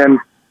penciled in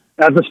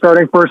as the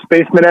starting first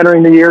baseman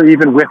entering the year,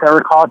 even with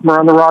Eric Hosmer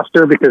on the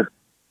roster, because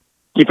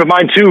keep in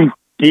mind, too,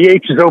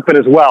 DH is open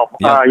as well.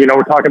 Yeah.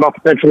 We're talking about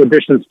potential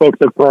additions. Folks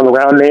have thrown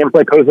around names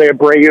like Jose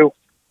Abreu.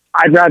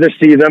 I'd rather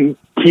see them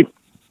keep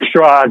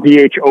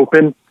DH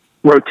open,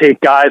 rotate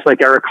guys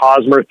like Eric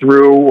Hosmer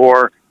through,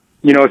 or,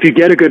 if you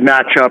get a good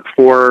matchup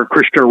for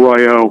Christian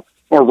Arroyo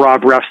or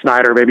Rob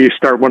Refsnyder, maybe you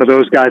start one of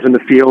those guys in the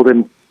field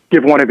and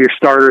give one of your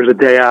starters a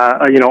day,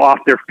 off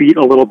their feet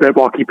a little bit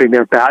while keeping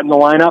their bat in the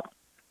lineup.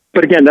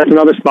 But again, that's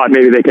another spot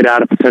maybe they could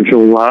add a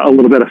potential, a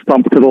little bit of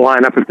thump to the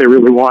lineup if they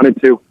really wanted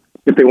to,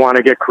 if they want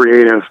to get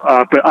creative.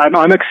 But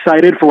I'm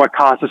excited for what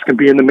Casas can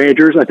be in the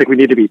majors. I think we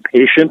need to be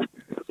patient.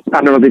 I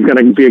don't know if he's going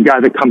to be a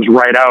guy that comes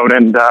right out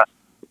and,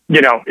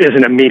 is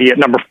an immediate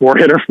number 4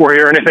 hitter for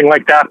you or anything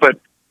like that. But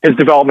his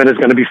development is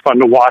going to be fun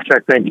to watch, I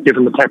think,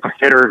 given the type of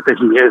hitter that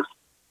he is,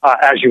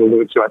 as you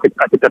allude to. I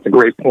think that's a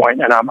great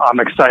point, and I'm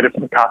excited for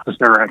the Casas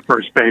era at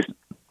first base.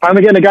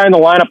 Finally getting a guy in the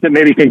lineup that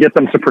maybe can get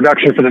them some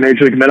production for the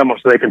major league minimum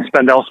so they can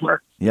spend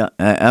elsewhere. Yeah,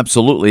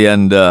 absolutely.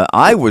 And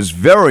I was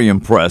very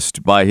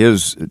impressed by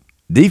his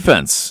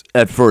defense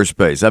at first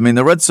base. I mean,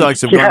 the Red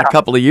Sox have gone a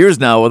couple of years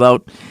now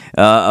without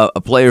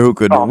a player who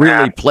could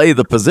really play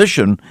the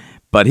position,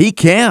 but he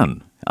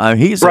can.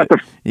 He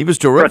was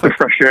terrific. Breath of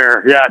fresh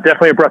air. Yeah,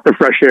 definitely a breath of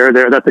fresh air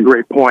there. That's a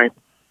great point.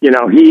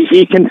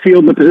 He can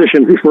field the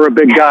position for a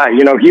big guy.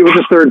 He was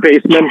a third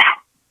baseman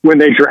when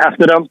they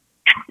drafted him,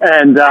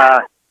 and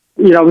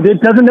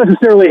it doesn't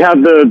necessarily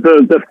have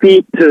the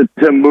feet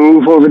to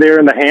move over there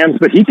in the hands,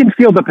 but he can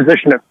field the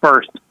position at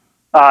first.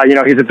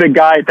 He's a big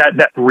guy.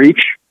 That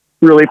reach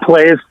really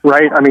plays,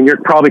 right? I mean,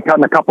 you're probably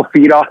cutting a couple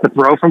feet off the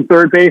throw from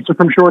third base or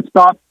from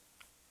shortstop.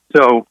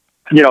 So,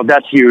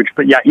 that's huge.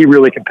 But yeah, he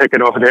really can pick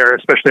it over there,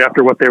 especially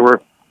after what they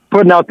were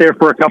putting out there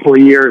for a couple of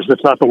years.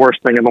 That's not the worst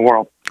thing in the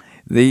world.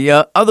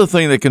 The other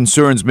thing that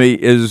concerns me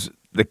is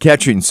the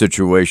catching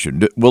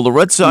situation. Will the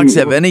Red Sox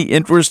have any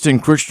interest in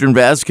Christian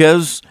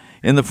Vasquez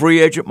in the free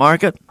agent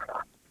market?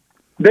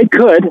 They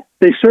could.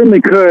 They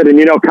certainly could. And,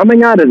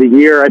 coming out of the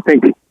year, I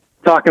think,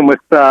 talking with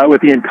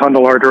Ian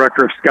Kundal, our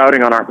director of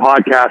scouting on our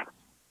podcast,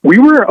 we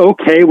were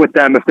okay with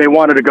them if they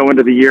wanted to go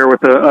into the year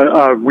with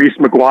a Reese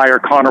McGuire,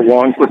 Connor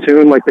Wong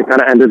platoon like they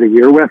kind of ended the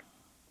year with.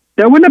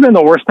 That wouldn't have been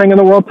the worst thing in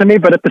the world to me,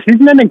 but at the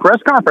season-ending press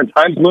conference,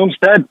 Heinz Bloom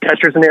said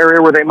catcher's an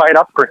area where they might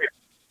upgrade.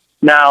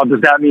 Now, does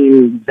that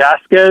mean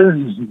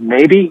Vasquez?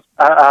 Maybe.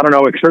 I don't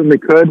know. It certainly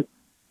could.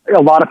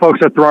 A lot of folks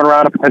are throwing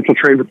around a potential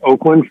trade with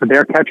Oakland for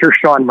their catcher,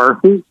 Sean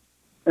Murphy.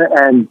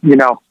 And,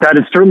 that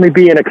would certainly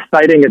be an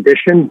exciting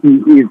addition.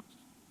 He's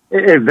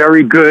a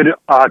very good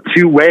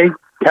two-way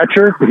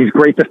catcher. He's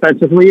great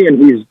defensively,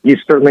 and he's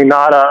certainly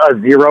not a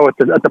zero at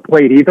the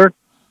plate either.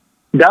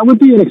 That would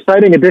be an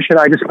exciting addition.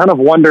 I just kind of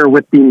wonder,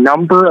 with the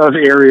number of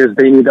areas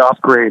they need to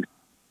upgrade,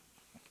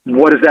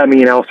 what does that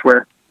mean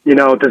elsewhere?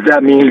 Does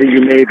that mean that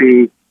you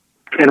maybe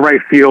in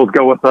right field,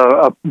 go with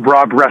a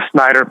Rob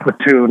Snyder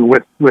platoon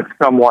with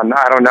someone.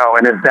 I don't know.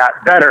 And is that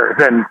better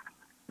than,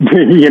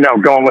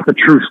 going with a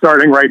true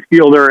starting right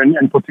fielder and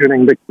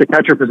platooning the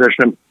catcher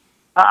position?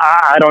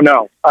 I don't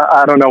know.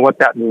 I don't know what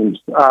that means.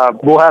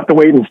 We'll have to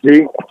wait and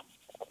see.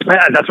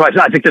 That's why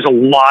I think there's a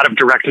lot of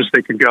directions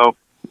they could go.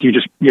 Do you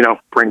just,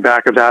 bring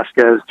back a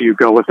Vasquez? Do you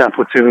go with that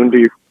platoon? Do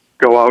you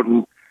go out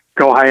and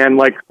go high end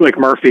like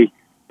Murphy?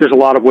 There's a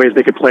lot of ways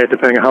they could play it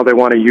depending on how they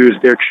want to use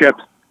their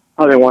chips,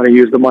 how they want to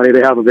use the money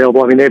they have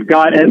available. I mean, they've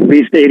got at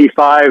least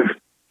 $85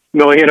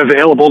 million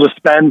available to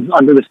spend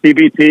under the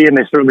CBT, and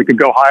they certainly could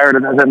go higher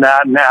than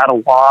that and add a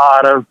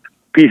lot of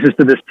pieces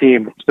to this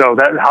team. So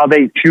that how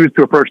they choose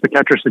to approach the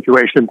catcher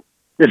situation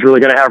is really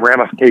going to have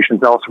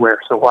ramifications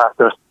elsewhere. So we'll have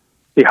to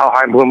see how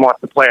Chaim Bloom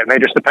wants to play it. It may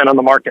just depend on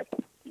the market.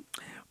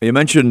 You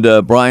mentioned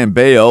Brian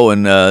Bayo,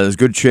 and there's a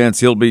good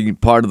chance he'll be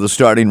part of the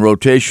starting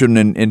rotation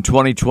in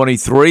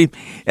 2023.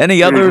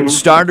 Any other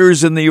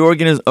starters in the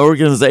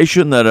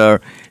organization that are,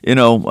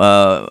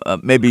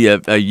 maybe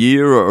a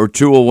year or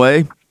two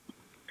away?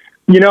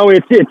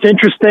 It's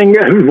interesting.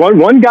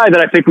 One guy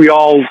that I think we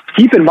all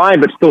keep in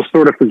mind but still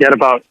sort of forget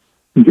about,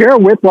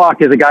 Garrett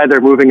Whitlock, is a guy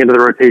they're moving into the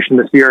rotation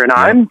this year, and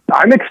I'm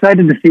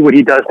excited to see what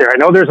he does there. I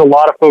know there's a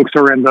lot of folks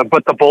who are in the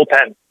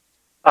bullpen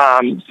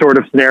sort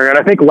of scenario. And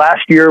I think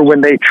last year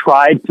when they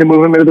tried to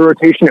move him into the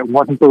rotation, it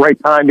wasn't the right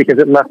time because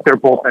it left their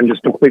bullpen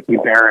just completely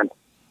barren.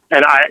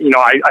 And I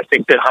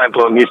think that Chaim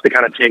Bloom needs to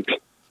kind of take,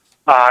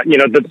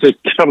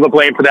 some of the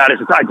blame for that is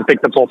I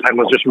think the bullpen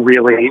was just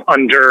really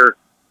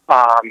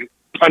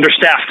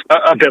understaffed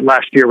a bit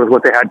last year with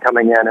what they had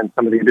coming in and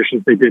some of the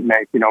additions they did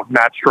make.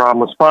 Matt Strahm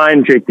was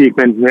fine. Jake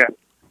Diekman,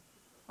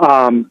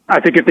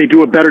 I think if they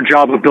do a better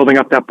job of building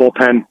up that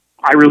bullpen,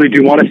 I really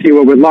do want to see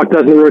what Whitlock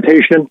does in the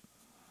rotation.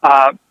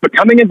 But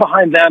coming in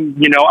behind them,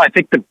 I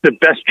think the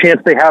best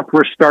chance they have for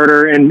a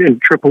starter in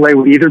AAA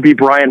would either be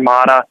Brian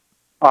Mata,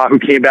 who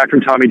came back from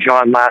Tommy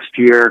John last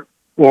year,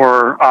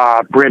 or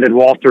Brandon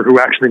Walter, who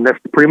actually missed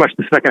pretty much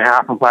the second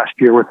half of last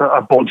year with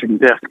a bulging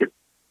disc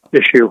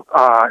issue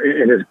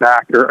in his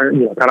back or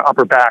kind of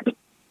upper back.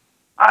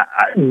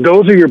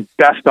 Those are your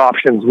best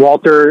options.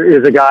 Walter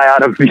is a guy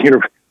out of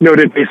the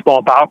noted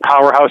baseball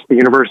powerhouse, the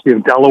University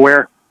of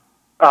Delaware.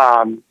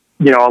 A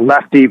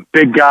lefty,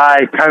 big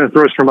guy, kind of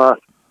throws from a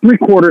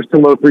 3/4 to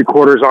low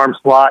 3/4 arm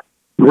slot,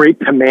 great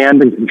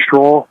command and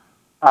control.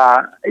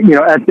 At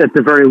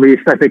the very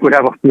least, I think would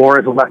have a floor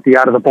as a lefty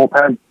out of the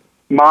bullpen.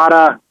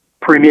 Mata,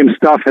 premium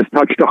stuff, has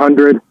touched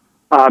 100.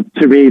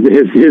 To me,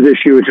 his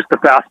issue is just the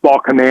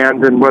fastball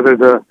command and whether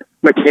the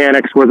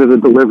mechanics, whether the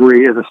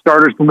delivery is a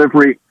starter's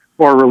delivery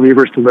or a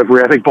reliever's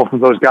delivery. I think both of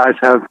those guys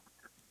have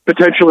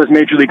potential as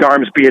major league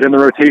arms, be it in the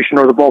rotation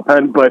or the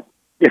bullpen, but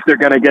if they're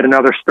going to get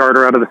another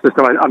starter out of the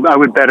system, I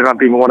would bet it on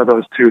being one of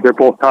those two. They're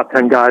both top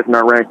 10 guys in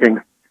our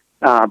rankings,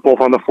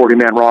 both on the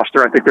 40-man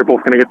roster. I think they're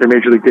both going to get their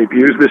major league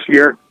debuts this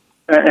year,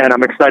 and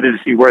I'm excited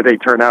to see where they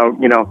turn out.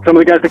 Some of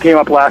the guys that came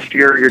up last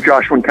year, your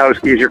Josh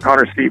Winkowski's, your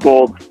Connor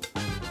Siebold,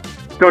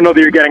 don't know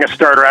that you're getting a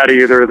starter out of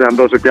either of them.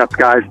 Those are depth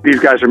guys. These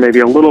guys are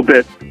maybe a little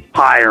bit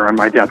higher on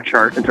my depth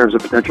chart in terms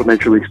of potential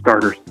major league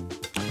starters.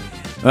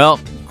 Well,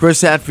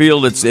 Chris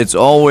Hatfield, it's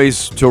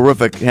always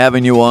terrific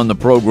having you on the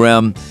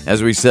program.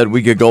 As we said,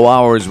 we could go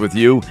hours with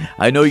you.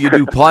 I know you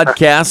do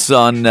podcasts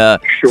on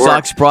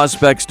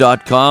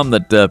SoxProspects.com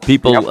that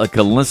people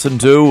can listen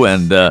to,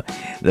 and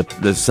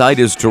the site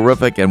is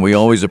terrific, and we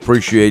always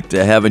appreciate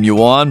having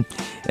you on.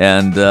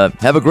 And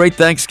have a great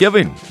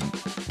Thanksgiving.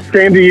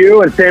 Same to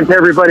you, and same to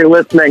everybody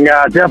listening.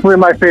 Definitely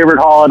my favorite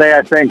holiday,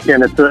 I think,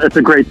 and it's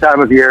a great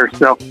time of year.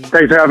 So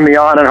thanks for having me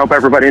on, and I hope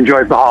everybody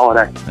enjoys the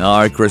holiday.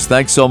 All right, Chris,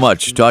 thanks so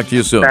much. Talk to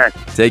you soon.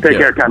 Thanks. Take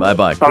care. Bye-bye.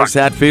 Bye-bye. Chris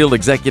Hatfield,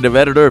 executive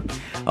editor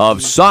of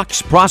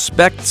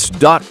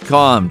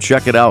SoxProspects.com.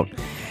 Check it out.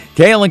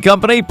 Kale &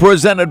 Company,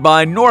 presented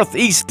by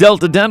Northeast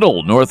Delta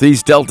Dental.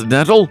 Northeast Delta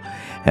Dental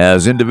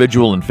has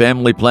individual and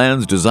family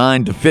plans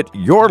designed to fit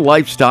your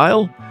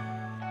lifestyle.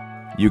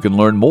 You can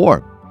learn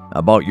more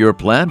about your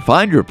plan.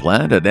 Find your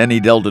plan at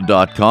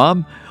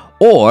anydelta.com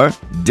or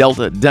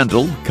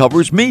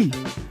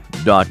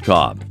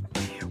deltadentalcoversme.com.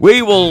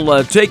 We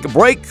will take a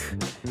break.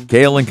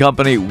 Kale &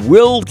 Company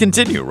will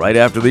continue right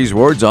after these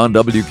words on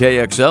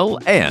WKXL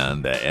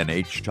and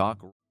NH Talk.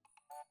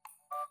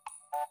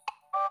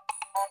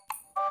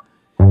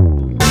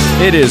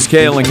 It is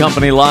Kale &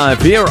 Company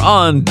live here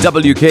on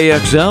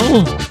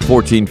WKXL,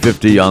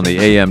 1450 on the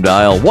AM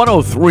dial,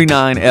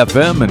 103.9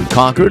 FM in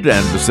Concord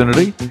and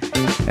vicinity,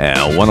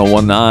 and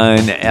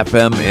 101.9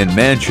 FM in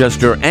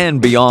Manchester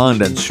and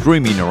beyond, and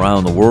streaming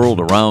around the world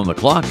around the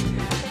clock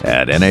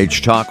at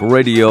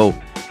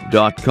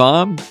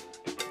nhtalkradio.com.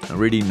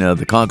 Reading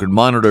the Concord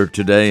Monitor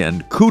today,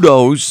 and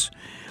kudos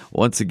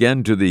once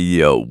again to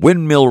the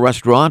Windmill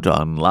Restaurant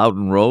on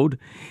Loudon Road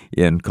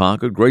in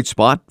Concord. Great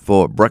spot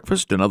for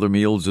breakfast and other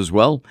meals as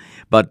well.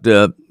 But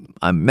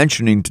I'm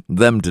mentioning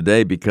them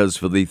today because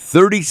for the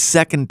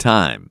 32nd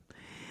time,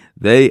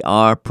 they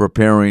are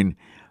preparing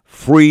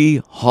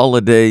free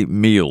holiday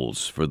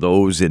meals for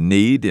those in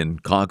need in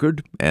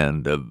Concord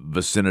and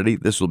vicinity.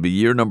 This will be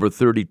year number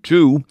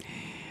 32.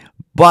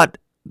 But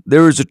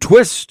there is a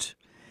twist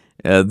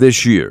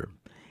this year,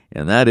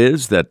 and that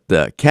is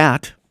that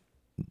CAT,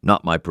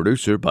 not my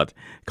producer, but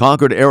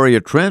Concord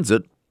Area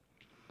Transit,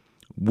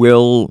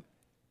 will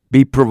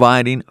be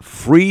providing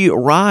free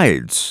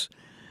rides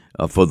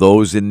for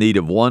those in need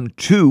of one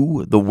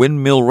to the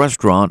Windmill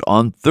Restaurant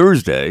on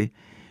Thursday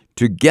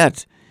to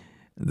get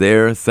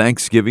their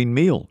Thanksgiving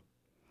meal.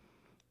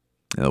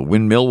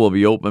 Windmill will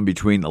be open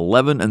between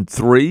 11 and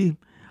 3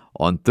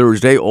 on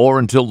Thursday or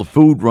until the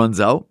food runs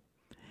out.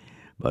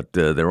 But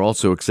they're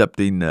also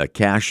accepting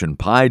cash and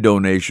pie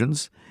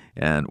donations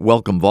and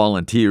welcome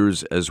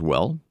volunteers as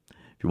well.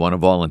 If you want to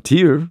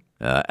volunteer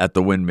at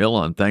the Windmill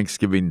on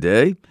Thanksgiving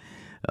Day,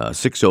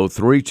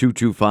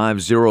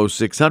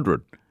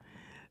 603-225-0600.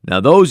 Now,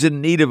 those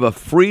in need of a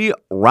free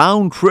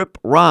round-trip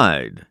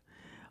ride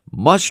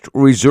must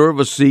reserve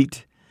a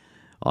seat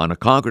on a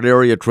Concord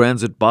Area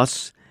Transit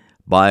bus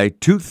by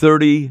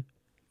 2:30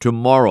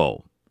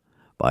 tomorrow.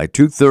 By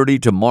 2:30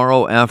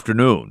 tomorrow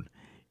afternoon.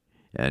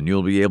 And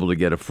you'll be able to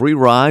get a free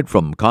ride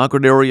from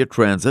Concord Area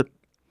Transit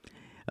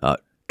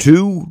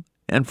to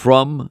and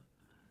from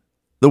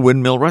the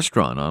Windmill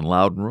Restaurant on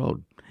Loudon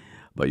Road.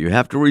 But you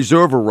have to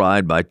reserve a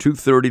ride by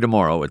 2:30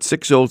 tomorrow at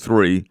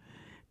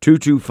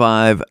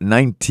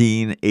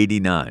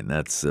 603-225-1989.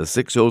 That's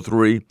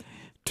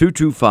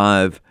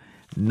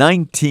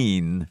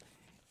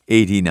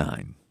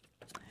 603-225-1989.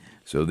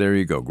 So there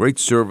you go. Great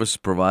service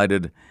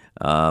provided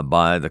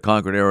by the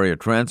Concord Area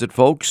Transit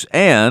folks.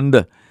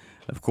 And,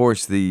 of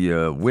course,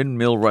 the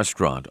Windmill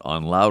Restaurant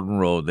on Loudon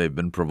Road. They've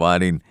been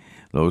providing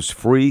those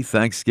free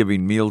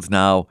Thanksgiving meals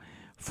now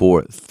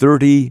for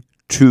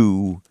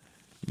 32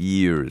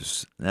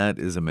 years. That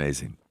is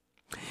amazing.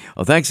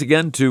 Well, thanks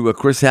again to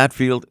Chris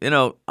Hatfield.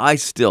 I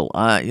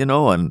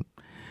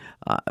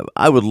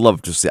would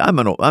love to see. I'm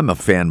a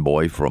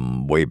fanboy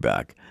from way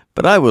back,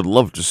 but I would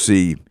love to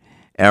see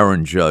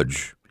Aaron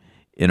Judge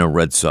in a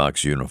Red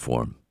Sox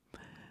uniform.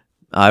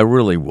 I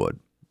really would.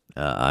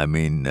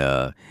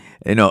 Here's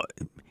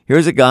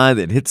a guy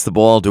that hits the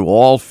ball to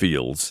all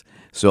fields.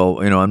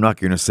 So, I'm not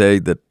going to say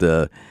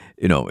that,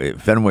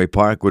 Fenway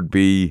Park would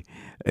be,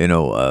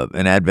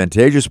 an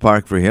advantageous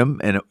park for him.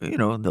 And,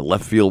 the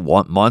left field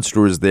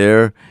monster is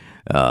there,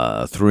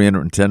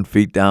 310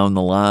 feet down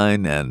the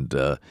line. And,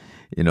 a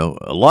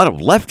lot of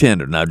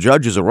left-handed. Now,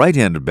 Judge is a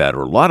right-handed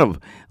batter. A lot of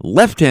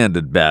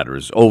left-handed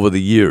batters over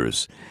the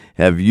years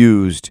have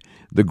used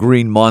the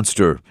green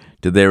monster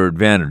to their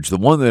advantage. The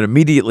one that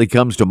immediately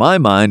comes to my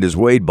mind is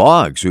Wade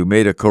Boggs, who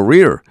made a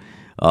career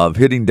of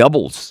hitting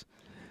doubles,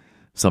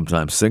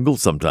 sometimes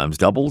singles, sometimes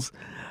doubles,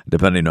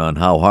 depending on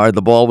how hard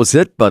the ball was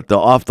hit, but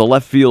off the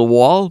left field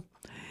wall.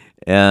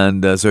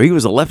 And so he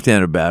was a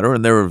left-handed batter,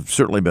 and there have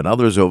certainly been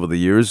others over the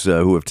years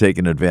who have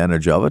taken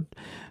advantage of it.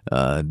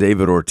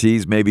 David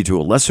Ortiz, maybe to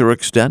a lesser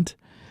extent,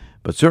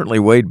 but certainly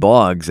Wade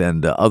Boggs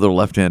and other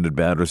left-handed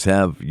batters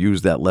have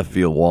used that left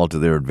field wall to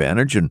their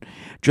advantage, and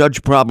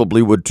Judge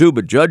probably would too,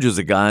 but Judge is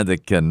a guy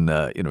that can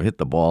hit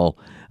the ball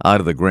out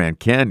of the Grand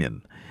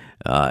Canyon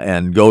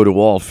and go to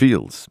all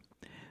fields.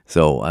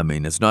 So,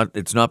 it's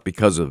not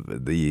because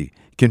of the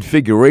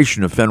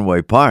configuration of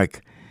Fenway Park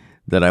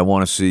that I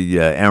want to see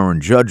Aaron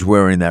Judge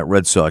wearing that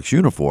Red Sox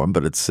uniform,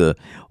 but it's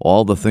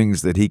all the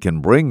things that he can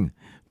bring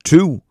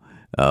to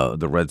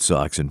the Red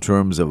Sox in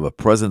terms of a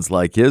presence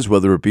like his,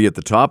 whether it be at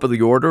the top of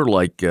the order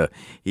like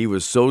he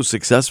was so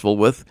successful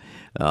with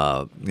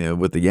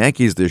the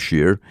Yankees this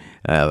year,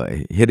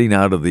 hitting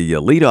out of the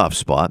leadoff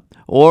spot,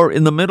 or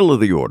in the middle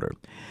of the order.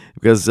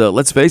 Because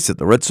let's face it,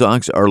 the Red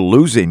Sox are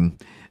losing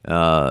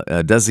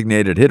a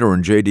designated hitter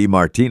in J.D.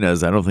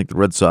 Martinez. I don't think the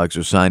Red Sox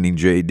are signing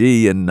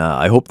J.D., and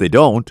I hope they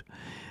don't,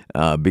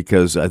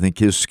 because I think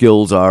his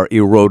skills are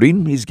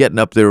eroding. He's getting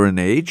up there in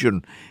age,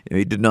 and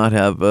he did not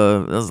have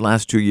those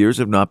last 2 years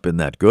have not been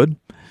that good.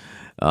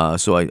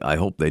 So I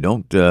hope they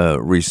don't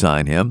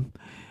re-sign him.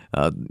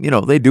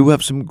 They do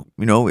have some,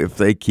 if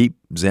they keep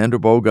Xander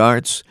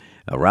Bogaerts,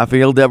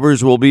 Rafael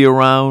Devers will be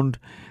around.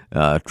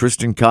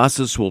 Tristan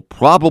Casas will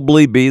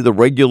probably be the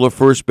regular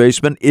first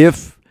baseman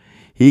if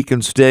he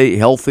can stay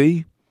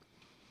healthy.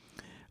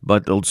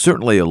 But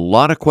certainly a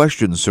lot of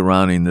questions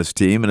surrounding this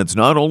team, and it's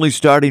not only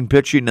starting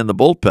pitching in the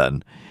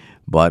bullpen,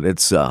 but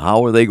it's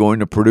how are they going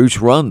to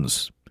produce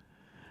runs?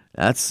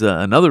 That's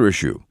another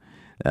issue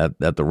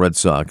that the Red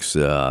Sox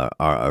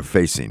are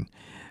facing.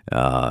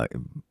 Bogaerts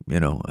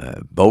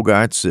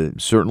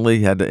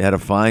certainly had a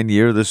fine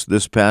year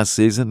this past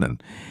season,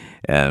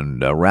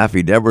 and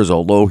Rafi Devers,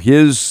 although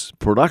his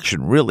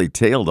production really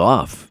tailed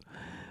off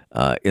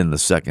in the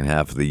second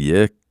half of the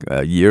year.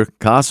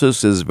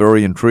 Casas is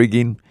very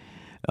intriguing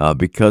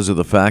because of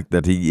the fact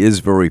that he is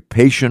very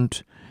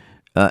patient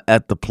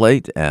at the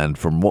plate, and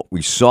from what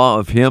we saw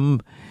of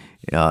him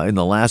in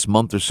the last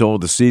month or so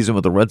of the season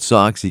with the Red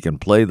Sox, he can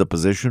play the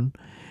position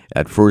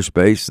at first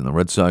base, and the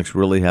Red Sox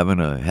really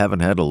haven't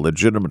had a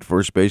legitimate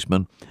first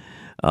baseman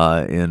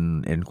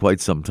in quite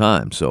some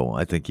time. So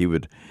I think he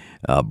would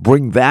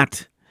bring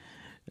that.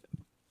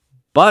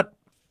 But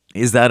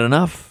is that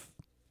enough?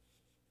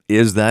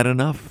 Is that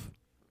enough?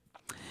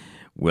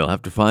 We'll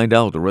have to find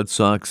out. The Red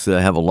Sox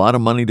have a lot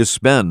of money to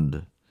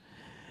spend.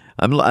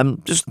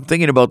 I'm just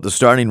thinking about the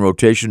starting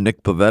rotation.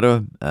 Nick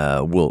Pivetta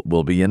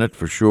will be in it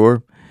for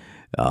sure.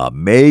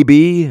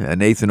 Maybe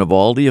Nathan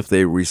Eovaldi if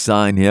they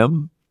re-sign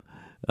him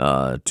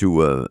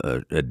to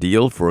a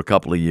deal for a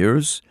couple of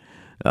years.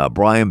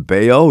 Brian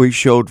Bayo, he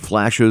showed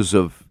flashes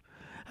of,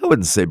 I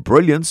wouldn't say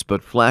brilliance,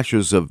 but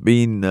flashes of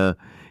being a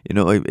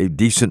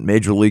decent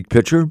major league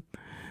pitcher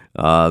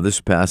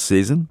this past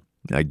season.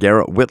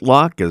 Garrett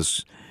Whitlock,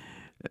 as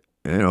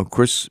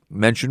Chris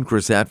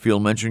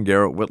Hatfield mentioned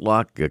Garrett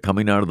Whitlock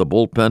coming out of the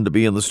bullpen to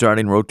be in the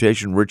starting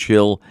rotation. Rich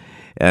Hill,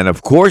 and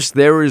of course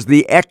there is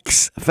the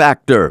X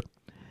factor.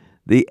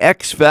 The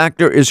X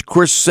factor is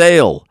Chris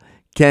Sale.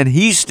 Can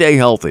he stay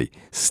healthy?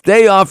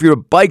 Stay off your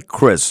bike,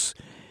 Chris.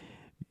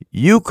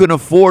 You can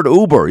afford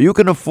Uber. You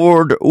can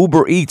afford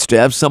Uber Eats to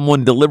have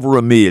someone deliver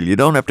a meal. You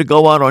don't have to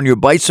go out on your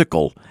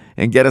bicycle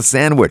and get a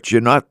sandwich. You're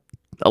not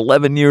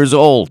 11 years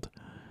old.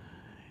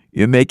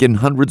 You're making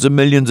hundreds of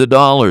millions of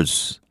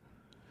dollars.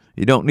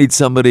 You don't need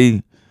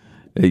somebody.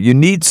 You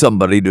need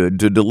somebody to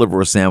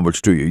deliver a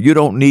sandwich to you. You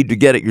don't need to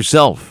get it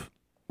yourself.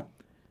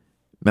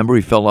 Remember,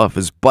 he fell off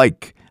his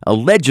bike,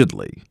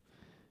 allegedly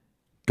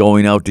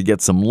going out to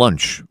get some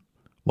lunch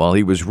while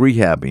he was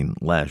rehabbing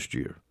last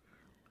year.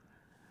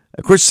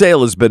 Chris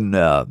Sale has been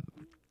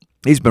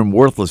he's been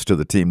worthless to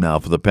the team now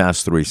for the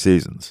past 3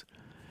 seasons.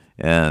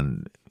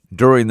 And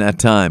during that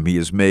time, he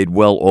has made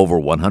well over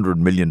 $100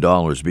 million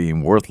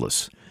being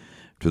worthless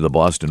to the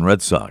Boston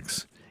Red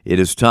Sox. It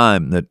is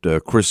time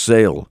that Chris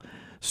Sale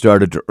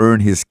started to earn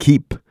his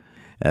keep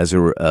as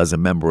a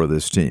member of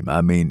this team.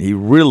 I mean, he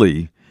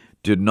really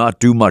did not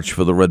do much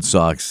for the Red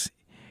Sox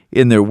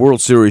in their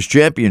World Series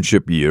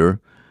championship year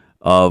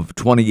of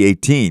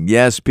 2018.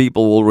 Yes,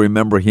 people will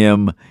remember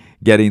him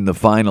getting the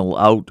final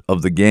out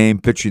of the game,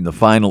 pitching the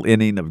final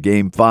inning of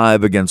Game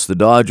 5 against the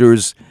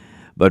Dodgers.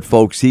 But,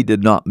 folks, he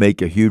did not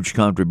make a huge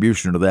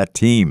contribution to that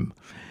team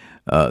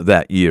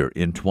that year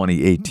in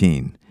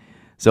 2018.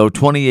 So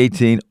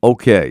 2018,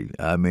 okay.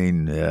 I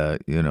mean,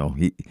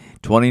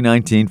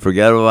 2019,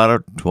 forget about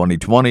it.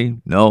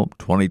 2020, no.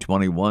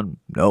 2021,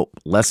 no.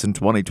 Less than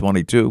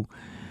 2022.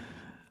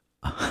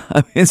 I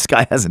mean, this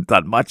guy hasn't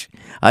done much.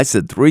 I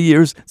said 3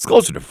 years. It's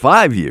closer to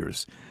 5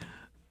 years.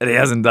 And he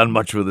hasn't done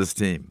much for this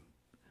team.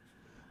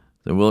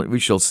 So we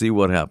shall see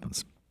what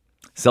happens.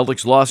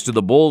 Celtics lost to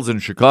the Bulls in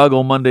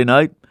Chicago Monday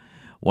night,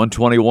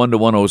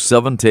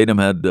 121-107. Tatum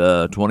had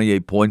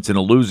 28 points in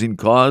a losing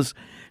cause.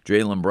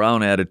 Jaylen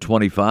Brown added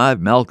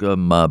 25.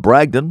 Malcolm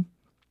Brogdon,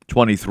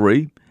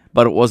 23.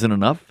 But it wasn't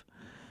enough.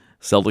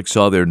 Celtics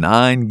saw their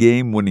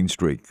 9-game winning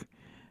streak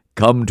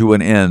come to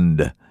an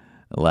end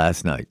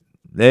last night.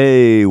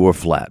 They were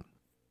flat.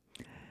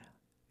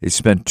 They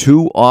spent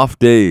 2 off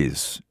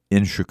days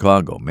in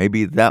Chicago.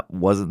 Maybe that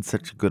wasn't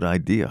such a good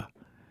idea.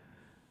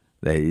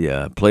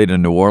 They played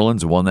in New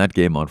Orleans, won that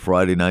game on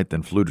Friday night,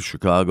 then flew to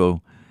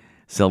Chicago.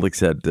 Celtics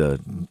had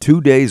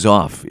 2 days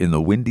off in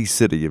the windy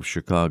city of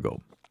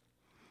Chicago.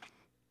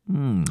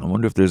 I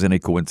wonder if there's any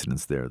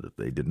coincidence there that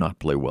they did not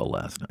play well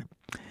last night.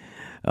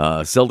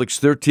 Celtics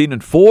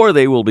 13-4.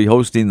 They will be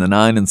hosting the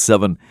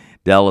 9-7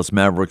 Dallas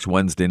Mavericks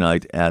Wednesday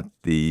night at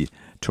the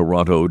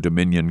Toronto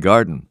Dominion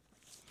Garden.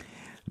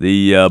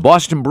 The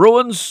Boston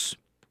Bruins,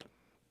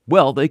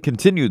 well, they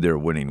continued their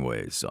winning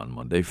ways on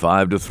Monday,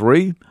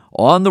 5-3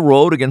 on the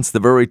road against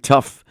the very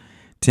tough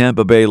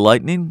Tampa Bay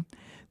Lightning.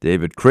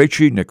 David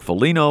Krejci, Nick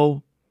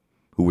Foligno,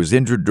 who was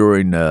injured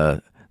during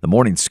the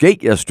morning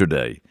skate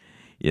yesterday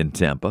in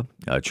Tampa.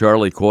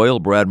 Charlie Coyle,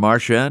 Brad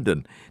Marchand,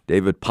 and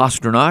David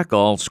Pastrnak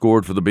all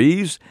scored for the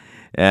Bees.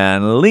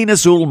 And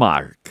Linus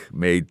Ullmark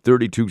made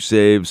 32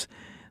 saves.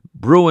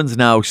 Bruins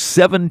now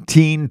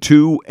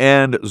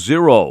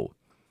 17-2-0.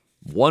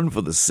 Won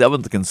for the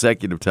 7th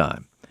consecutive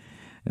time.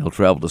 They'll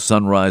travel to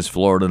Sunrise,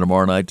 Florida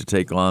tomorrow night to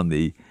take on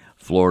the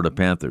Florida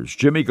Panthers.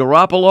 Jimmy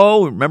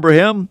Garoppolo, remember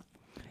him?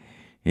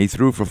 He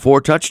threw for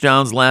 4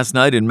 touchdowns last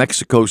night in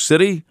Mexico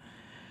City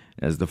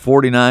as the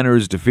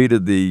 49ers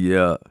defeated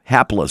the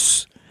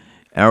hapless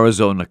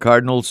Arizona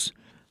Cardinals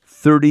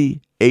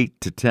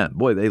 38-10.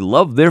 Boy, they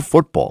love their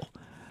football.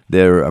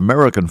 Their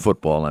American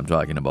football, I'm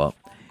talking about,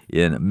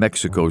 in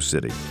Mexico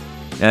City.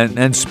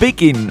 And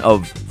speaking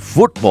of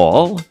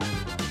football,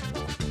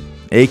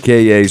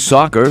 a.k.a.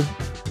 soccer,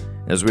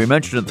 as we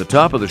mentioned at the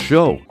top of the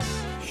show,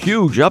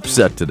 huge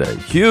upset today.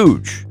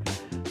 Huge.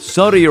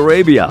 Saudi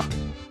Arabia,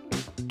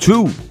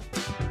 2.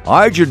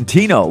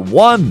 Argentina,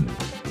 1.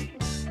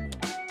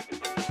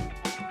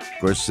 Of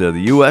course, the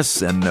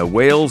U.S. and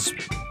Wales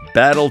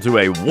battled to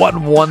a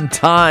 1-1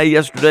 tie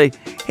yesterday.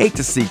 Hate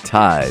to see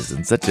ties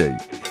in such a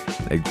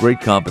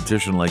great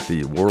competition like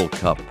the World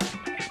Cup.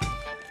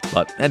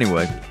 But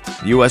anyway,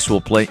 the U.S. will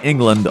play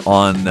England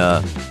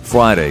on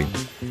Friday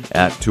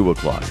at 2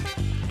 o'clock.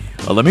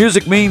 Well, the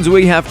music means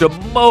we have to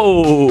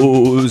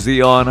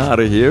mosey on out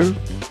of here.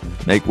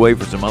 Make way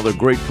for some other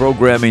great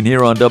programming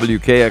here on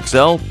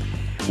WKXL.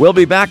 We'll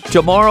be back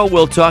tomorrow.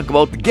 We'll talk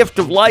about the Gift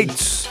of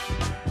Lights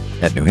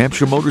at New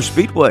Hampshire Motor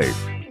Speedway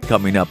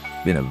coming up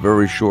in a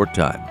very short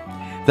time.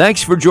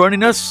 Thanks for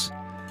joining us.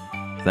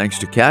 Thanks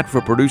to Kat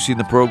for producing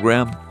the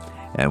program.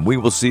 And we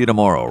will see you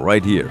tomorrow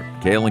right here.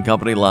 Kale and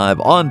Company Live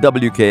on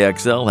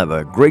WKXL. Have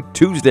a great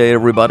Tuesday,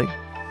 everybody.